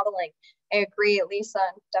that modeling. I agree, Lisa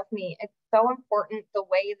and Stephanie, it's so important the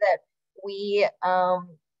way that we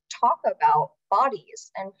talk about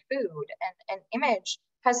bodies and food and image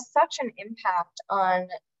has such an impact on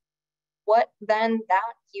what then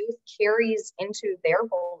that youth carries into their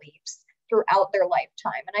beliefs throughout their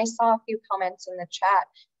lifetime. And I saw a few comments in the chat,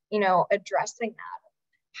 addressing that.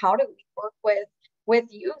 How do we work with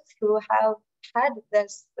youth who have had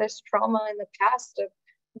this trauma in the past of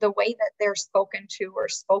the way that they're spoken to or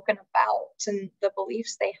spoken about and the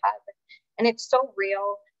beliefs they have? And it's so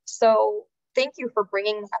real. So thank you for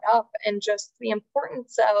bringing that up, and just the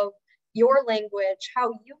importance of your language,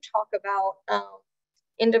 how you talk about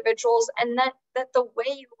individuals, and that the way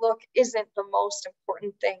you look isn't the most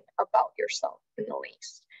important thing about yourself in the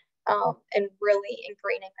least, and really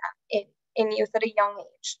ingraining that in youth at a young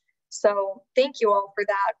age. So thank you all for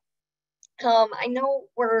that. I know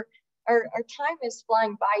our time is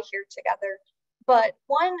flying by here together, but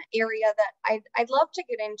one area that I'd love to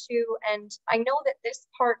get into, and I know that this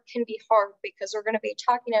part can be hard because we're going to be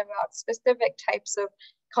talking about specific types of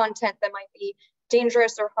content that might be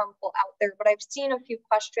dangerous or harmful out there, but I've seen a few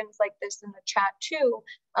questions like this in the chat too,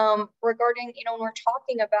 regarding, when we're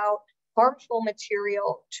talking about harmful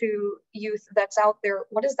material to youth that's out there,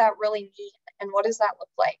 what does that really mean? And what does that look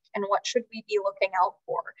like? And what should we be looking out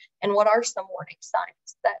for? And what are some warning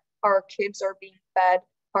signs that our kids are being fed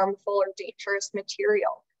harmful or dangerous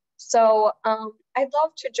material? So I'd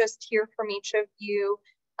love to just hear from each of you,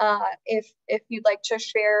 if you'd like to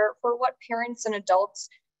share for what parents and adults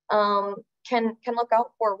can look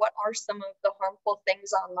out for. What are some of the harmful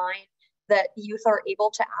things online that youth are able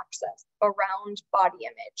to access around body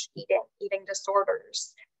image, eating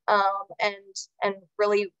disorders, and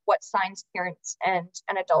really what signs parents and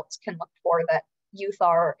adults can look for that youth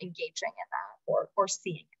are engaging in that or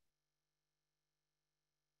seeing.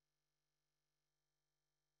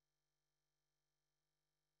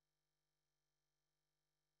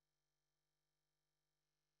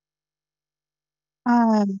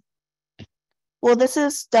 Well, this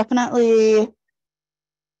is definitely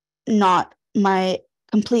not my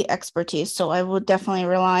complete expertise, so I would definitely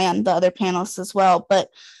rely on the other panelists as well. But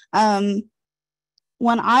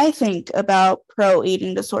when I think about pro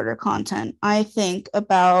eating disorder content, I think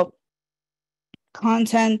about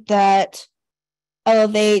content that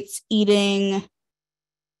elevates eating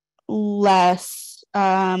less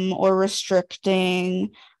or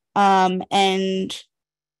restricting and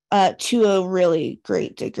to a really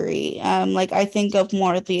great degree. Like I think of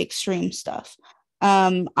more of the extreme stuff.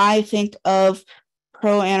 I think of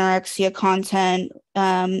pro anorexia content.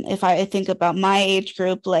 If I think about my age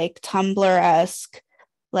group, like Tumblr-esque,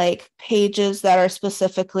 like pages that are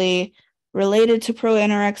specifically related to pro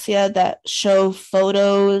anorexia that show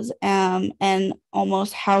photos and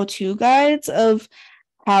almost how-to guides of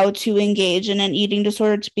how to engage in an eating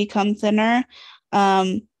disorder to become thinner.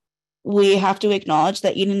 We have to acknowledge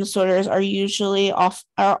that eating disorders are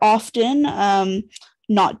often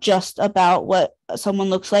not just about what someone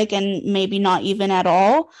looks like, and maybe not even at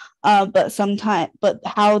all, but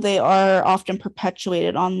how they are often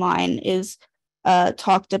perpetuated online is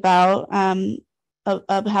talked about,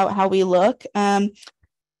 of how we look. I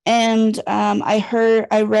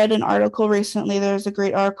read an article recently. There's a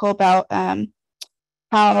great article about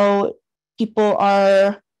how people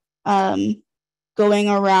are going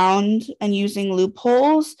around and using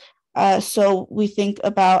loopholes. So we think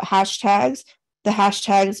about hashtags, the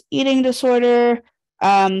hashtags eating disorder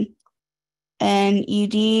and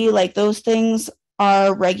ED, like those things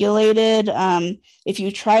are regulated. If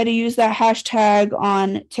you try to use that hashtag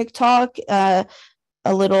on TikTok, a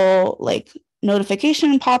little like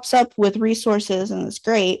notification pops up with resources, and it's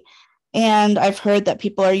great. And I've heard that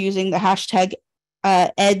people are using the hashtag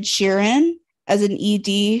Ed Sheeran as an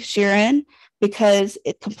ED Sheeran, because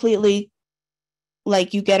it completely,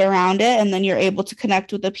 like, you get around it and then you're able to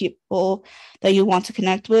connect with the people that you want to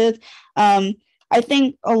connect with. I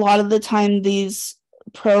think a lot of the time these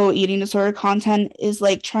pro eating disorder content is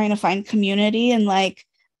like trying to find community and like,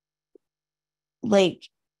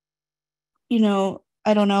 you know,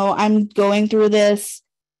 I don't know, I'm going through this,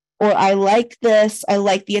 or I like this, I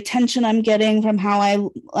like the attention I'm getting from how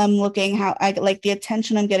I'm looking, how I like the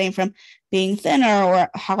attention I'm getting from being thinner, or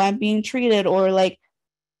how I'm being treated, or like,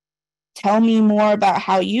 tell me more about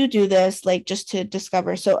how you do this, like just to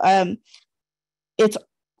discover. So it's,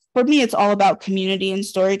 for me, it's all about community and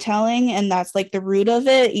storytelling, and that's like the root of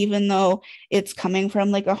it. Even though it's coming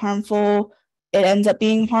from like it ends up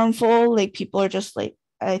being harmful. Like people are just like,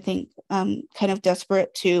 I think, kind of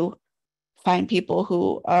desperate to find people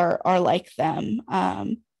who are like them.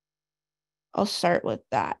 I'll start with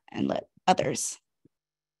that and let others.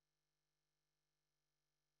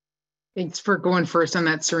 Thanks for going first on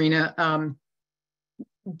that, Serena.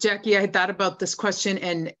 Jackie, I thought about this question,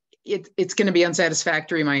 and it's going to be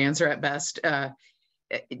unsatisfactory, my answer at best. I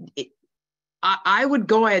would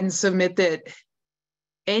go ahead and submit that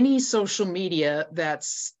any social media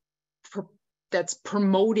that's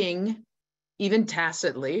promoting, even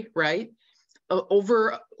tacitly, right,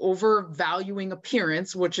 overvaluing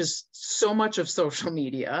appearance, which is so much of social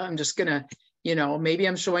media. I'm just gonna, maybe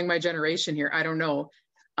I'm showing my generation here, I don't know.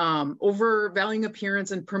 Overvaluing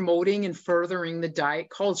appearance and promoting and furthering the diet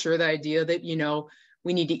culture, the idea that,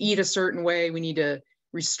 we need to eat a certain way, we need to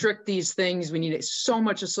restrict these things, we need so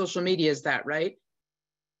much of social media is that, right?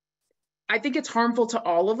 I think it's harmful to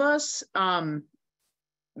all of us,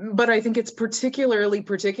 but I think it's particularly,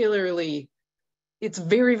 it's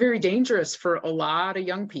very, very dangerous for a lot of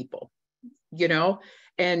young people,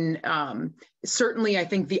 and certainly I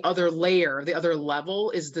think the other level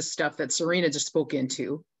is the stuff that Serena just spoke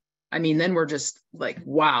into. I mean, then we're just like,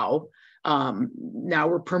 wow. Now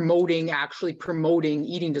we're actually promoting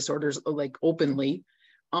eating disorders like openly.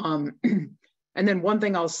 And then one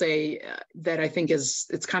thing I'll say that I think it's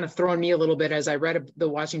kind of thrown me a little bit as I read the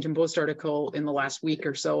Washington Post article in the last week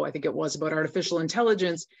or so, I think it was, about artificial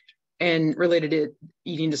intelligence and related to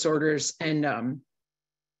eating disorders. And I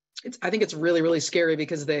think it's really, really scary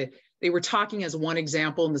because they were talking as one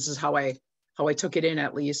example, and this is how I took it in,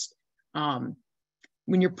 at least.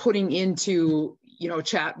 When you're putting into, a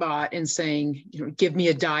chatbot and saying, give me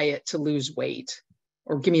a diet to lose weight,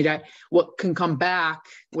 or give me a diet, what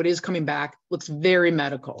is coming back looks very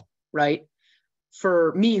medical. right?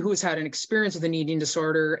 For me, who's had an experience with an eating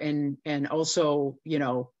disorder and also, you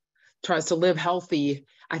know, tries to live healthy,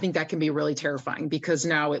 I think that can be really terrifying because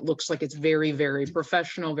now it looks like it's very, very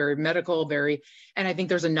professional, very medical, and I think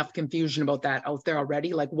there's enough confusion about that out there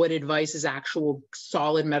already. Like what advice is actual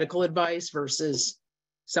solid medical advice versus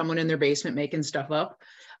someone in their basement making stuff up.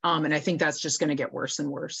 And I think that's just going to get worse and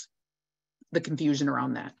worse, the confusion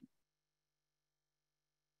around that.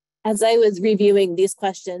 As I was reviewing these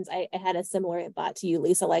questions, I had a similar thought to you,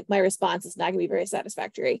 Lisa. Like my response is not going to be very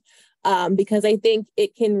satisfactory because I think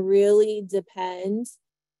it can really depend.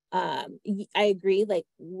 I agree, like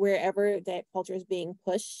wherever diet culture is being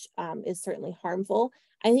pushed is certainly harmful.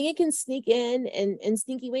 I think it can sneak in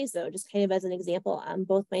sneaky ways, though. Just kind of as an example,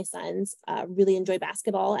 both my sons really enjoy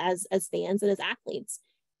basketball as fans and as athletes.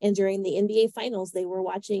 And during the NBA finals, they were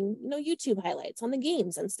watching, you know, YouTube highlights on the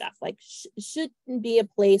games and stuff. Like shouldn't be a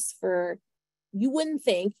place for, you wouldn't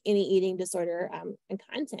think, any eating disorder and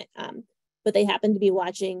content. But they happened to be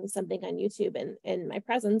watching something on YouTube in my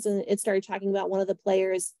presence, and it started talking about one of the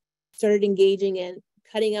players started engaging in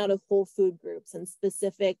cutting out of whole food groups and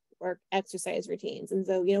specific or exercise routines. And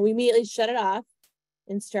so, you know, we immediately shut it off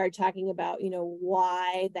and started talking about, you know,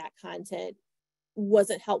 why that content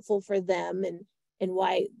wasn't helpful for them and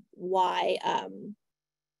why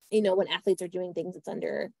you know, when athletes are doing things, it's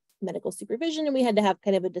under medical supervision. And we had to have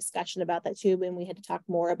kind of a discussion about that too. And we had to talk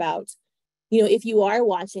more about, you know, if you are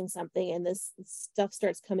watching something and this stuff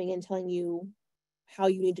starts coming in telling you how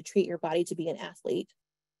you need to treat your body to be an athlete,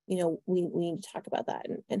 you know, we need to talk about that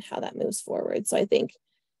and how that moves forward. So I think,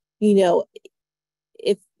 you know,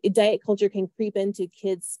 if diet culture can creep into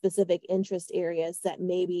kids' specific interest areas that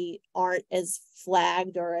maybe aren't as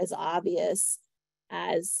flagged or as obvious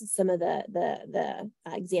as some of the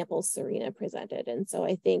examples Serena presented. And so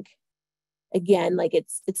I think, again, like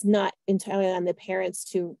it's not entirely on the parents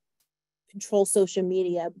to control social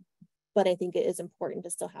media, but I think it is important to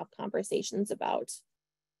still have conversations about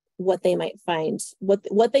what they might find,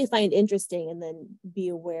 what they find interesting, and then be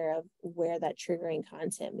aware of where that triggering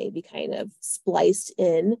content may be kind of spliced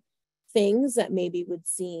in things that maybe would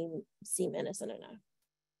seem innocent enough.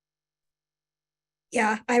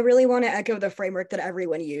 Yeah, I really want to echo the framework that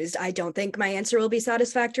everyone used. I don't think my answer will be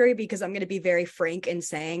satisfactory because I'm going to be very frank in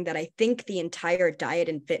saying that I think the entire diet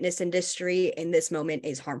and fitness industry in this moment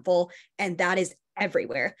is harmful, and that is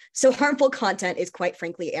everywhere. So harmful content is quite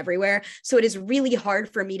frankly everywhere. So it is really hard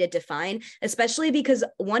for me to define, especially because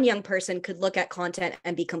one young person could look at content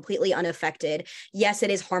and be completely unaffected. Yes,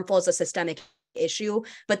 it is harmful as a systemic issue,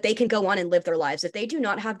 but they can go on and live their lives. If they do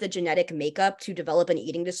not have the genetic makeup to develop an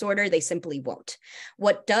eating disorder, they simply won't.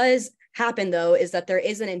 What does happen though is that there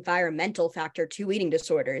is an environmental factor to eating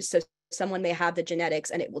disorders. So someone may have the genetics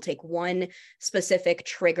and it will take one specific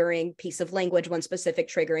triggering piece of language, one specific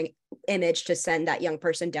triggering image to send that young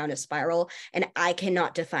person down a spiral. And I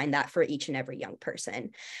cannot define that for each and every young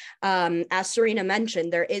person. As Serena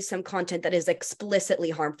mentioned, there is some content that is explicitly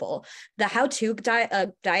harmful. The how-to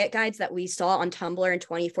diet guides that we saw on Tumblr in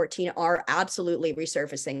 2014 are absolutely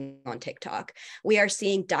resurfacing on TikTok. We are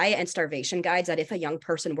seeing diet and starvation guides that if a young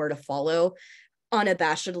person were to follow,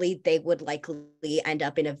 unabashedly, they would likely end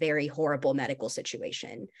up in a very horrible medical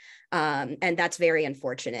situation. And that's very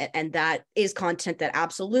unfortunate. And that is content that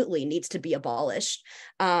absolutely needs to be abolished.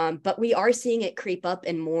 But we are seeing it creep up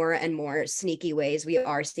in more and more sneaky ways. We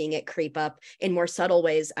are seeing it creep up in more subtle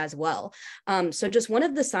ways as well. So just one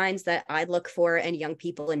of the signs that I look for in young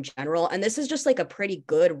people in general, and this is just like a pretty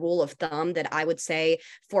good rule of thumb that I would say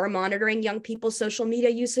for monitoring young people's social media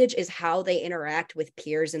usage, is how they interact with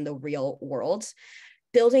peers in the real world.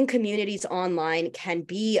 Building communities online can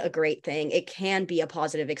be a great thing. It can be a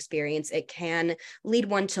positive experience. It can lead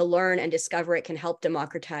one to learn and discover. It can help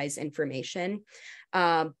democratize information.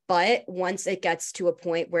 But once it gets to a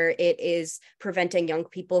point where it is preventing young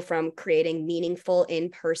people from creating meaningful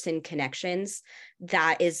in-person connections,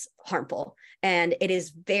 that is harmful. And it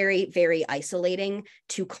is very, very isolating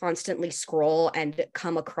to constantly scroll and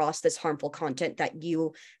come across this harmful content that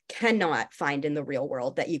you cannot find in the real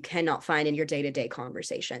world, that you cannot find in your day-to-day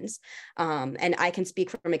conversations. And I can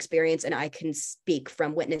speak from experience, and I can speak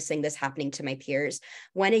from witnessing this happening to my peers.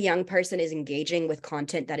 When a young person is engaging with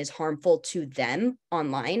content that is harmful to them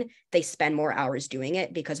online, they spend more hours doing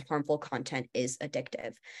it because harmful content is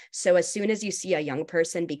addictive. So as soon as you see a young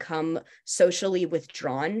person become socially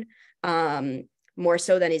withdrawn, more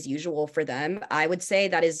so than is usual for them, I would say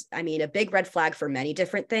that is, I mean, a big red flag for many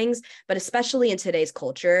different things, but especially in today's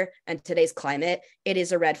culture and today's climate, it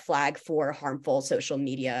is a red flag for harmful social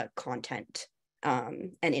media content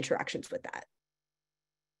and interactions with that.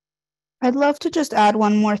 I'd love to just add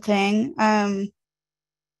one more thing.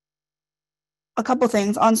 a couple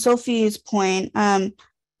things on Sophie's point.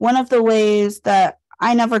 One of the ways that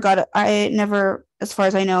I never, as far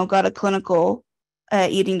as I know, got a clinical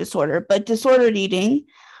eating disorder, but disordered eating,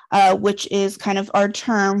 which is kind of our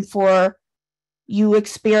term for you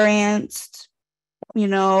experienced,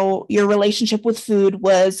 your relationship with food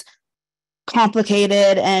was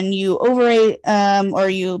complicated and you overate, or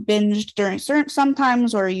you binged during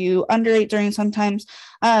sometimes, or you underate during sometimes.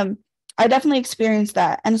 I definitely experienced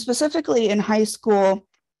that. And specifically in high school,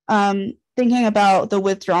 thinking about the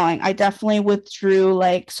withdrawing, I definitely withdrew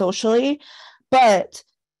like socially, but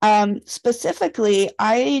specifically,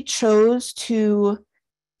 I chose to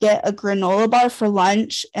get a granola bar for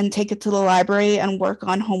lunch and take it to the library and work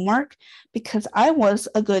on homework because I was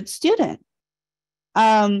a good student.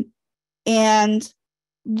 And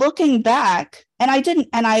looking back,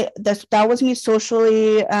 that was me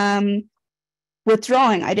socially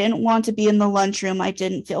withdrawing. I didn't want to be in the lunchroom. I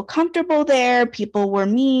didn't feel comfortable there. People were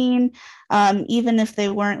mean, even if they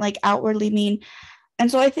weren't like outwardly mean. And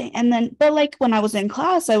so I think, but like when I was in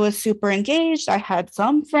class, I was super engaged. I had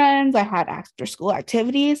some friends, I had after school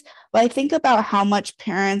activities, but I think about how much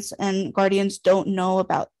parents and guardians don't know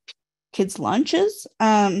about kids' lunches.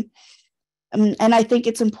 And I think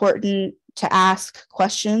it's important to ask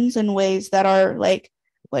questions in ways that are like,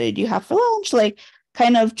 what did you have for lunch? Like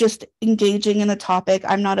kind of just engaging in the topic.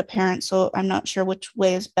 I'm not a parent, so I'm not sure which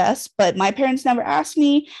way is best, but my parents never asked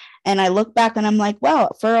me. And I look back and I'm like,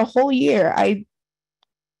 well, for a whole year, I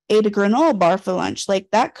ate a granola bar for lunch. Like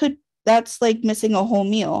that's like missing a whole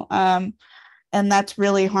meal. And that's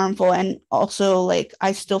really harmful. And also like,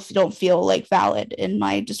 I still don't feel like valid in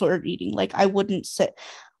my disordered eating. Like I wouldn't sit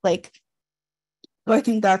like, so I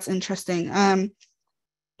think that's interesting. And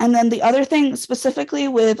then the other thing specifically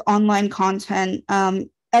with online content,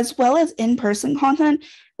 as well as in-person content,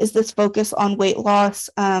 is this focus on weight loss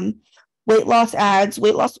ads.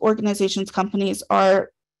 Weight loss organizations, companies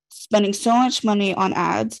are spending so much money on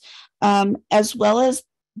ads, as well as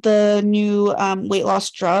the new weight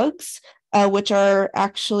loss drugs, which are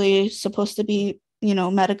actually supposed to be,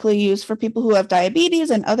 medically used for people who have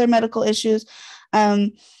diabetes and other medical issues.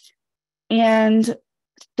 And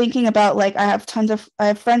thinking about like, I have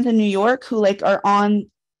friends in New York who like are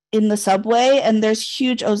in the subway and there's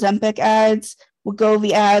huge Ozempic ads,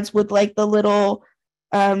 Wegovy ads with like the little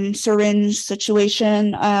syringe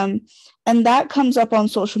situation. And that comes up on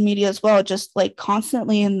social media as well, just like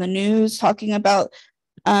constantly in the news talking about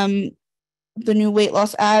the new weight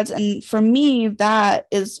loss ads. And for me, that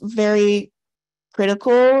is very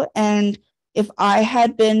critical. And if I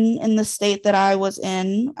had been in the state that I was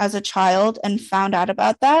in as a child and found out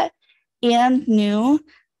about that and knew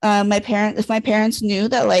if my parents knew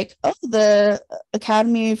that like, oh, the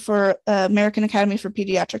American Academy for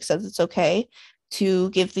Pediatrics says it's okay to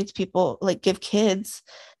give these people, like give kids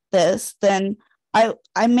this, then I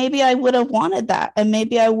maybe I would have wanted that, and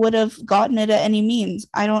maybe I would have gotten it at any means.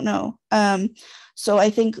 I don't know. So I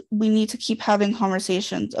think we need to keep having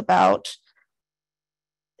conversations about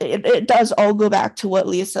it. It does all go back to what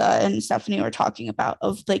Lisa and Stephanie were talking about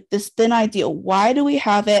of like this thin ideal. Why do we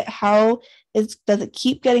have it? Does it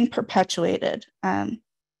keep getting perpetuated? I'll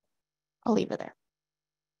leave it there.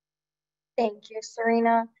 Thank you,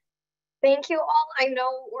 Serena. Thank you all. I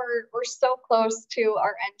know we're so close to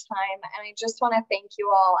our end time, and I just want to thank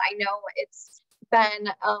you all. I know it's been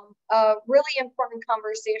a really important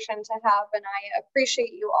conversation to have, and I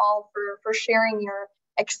appreciate you all for sharing your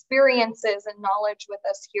experiences and knowledge with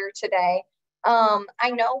us here today.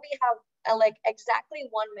 I know we have like exactly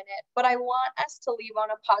 1 minute, but I want us to leave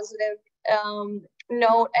on a positive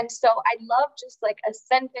note, and so I'd love just like a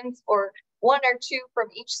sentence or one or two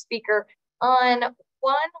from each speaker on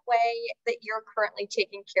one way that you're currently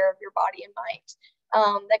taking care of your body and mind,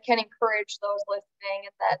 that can encourage those listening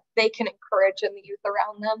and that they can encourage in the youth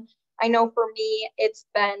around them. I know for me, it's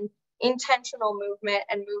been intentional movement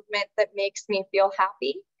and movement that makes me feel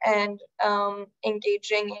happy and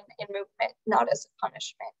engaging in movement, not as a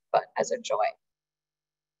punishment, but as a joy.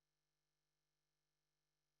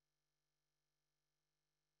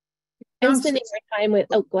 I'm spending more time with,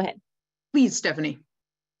 go ahead. Please, Stephanie.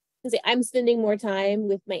 I'm spending more time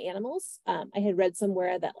with my animals. I had read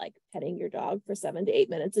somewhere that like petting your dog for 7 to 8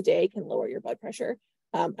 minutes a day can lower your blood pressure.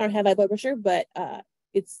 I don't have high blood pressure, but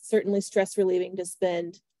it's certainly stress relieving to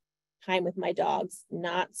spend time with my dogs,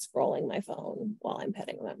 not scrolling my phone while I'm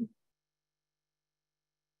petting them.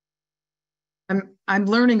 I'm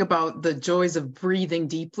learning about the joys of breathing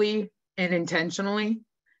deeply and intentionally.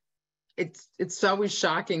 It's always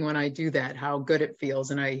shocking when I do that, how good it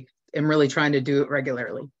feels, and I am really trying to do it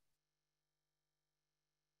regularly.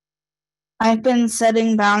 I've been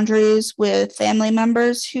setting boundaries with family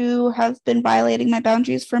members who have been violating my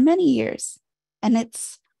boundaries for many years, and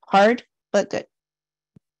it's hard, but good.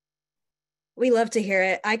 We love to hear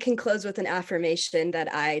it. I can close with an affirmation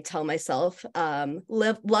that I tell myself.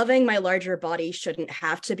 Loving my larger body shouldn't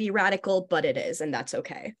have to be radical, but it is, and that's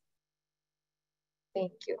okay.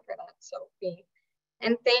 Thank you for that, Sophie.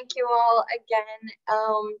 And thank you all again,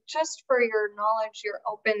 just for your knowledge, your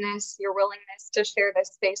openness, your willingness to share this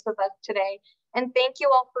space with us today. And thank you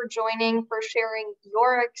all for joining, for sharing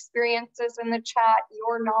your experiences in the chat,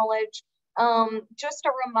 your knowledge. Just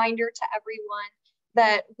a reminder to everyone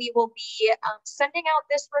that we will be sending out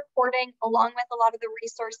this recording along with a lot of the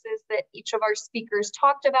resources that each of our speakers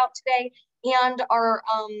talked about today, and our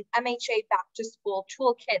MHA Back to School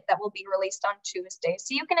toolkit that will be released on Tuesday.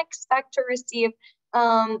 So you can expect to receive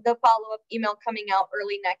the follow-up email coming out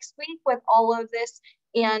early next week with all of this.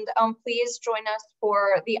 And please join us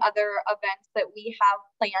for the other events that we have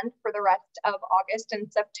planned for the rest of August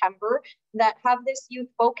and September that have this youth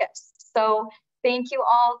focus. So thank you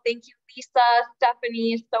all. Thank you, Lisa,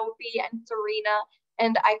 Stephanie, Sophie, and Serena.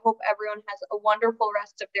 And I hope everyone has a wonderful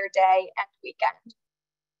rest of their day and weekend.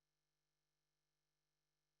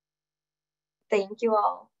 Thank you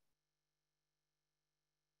all.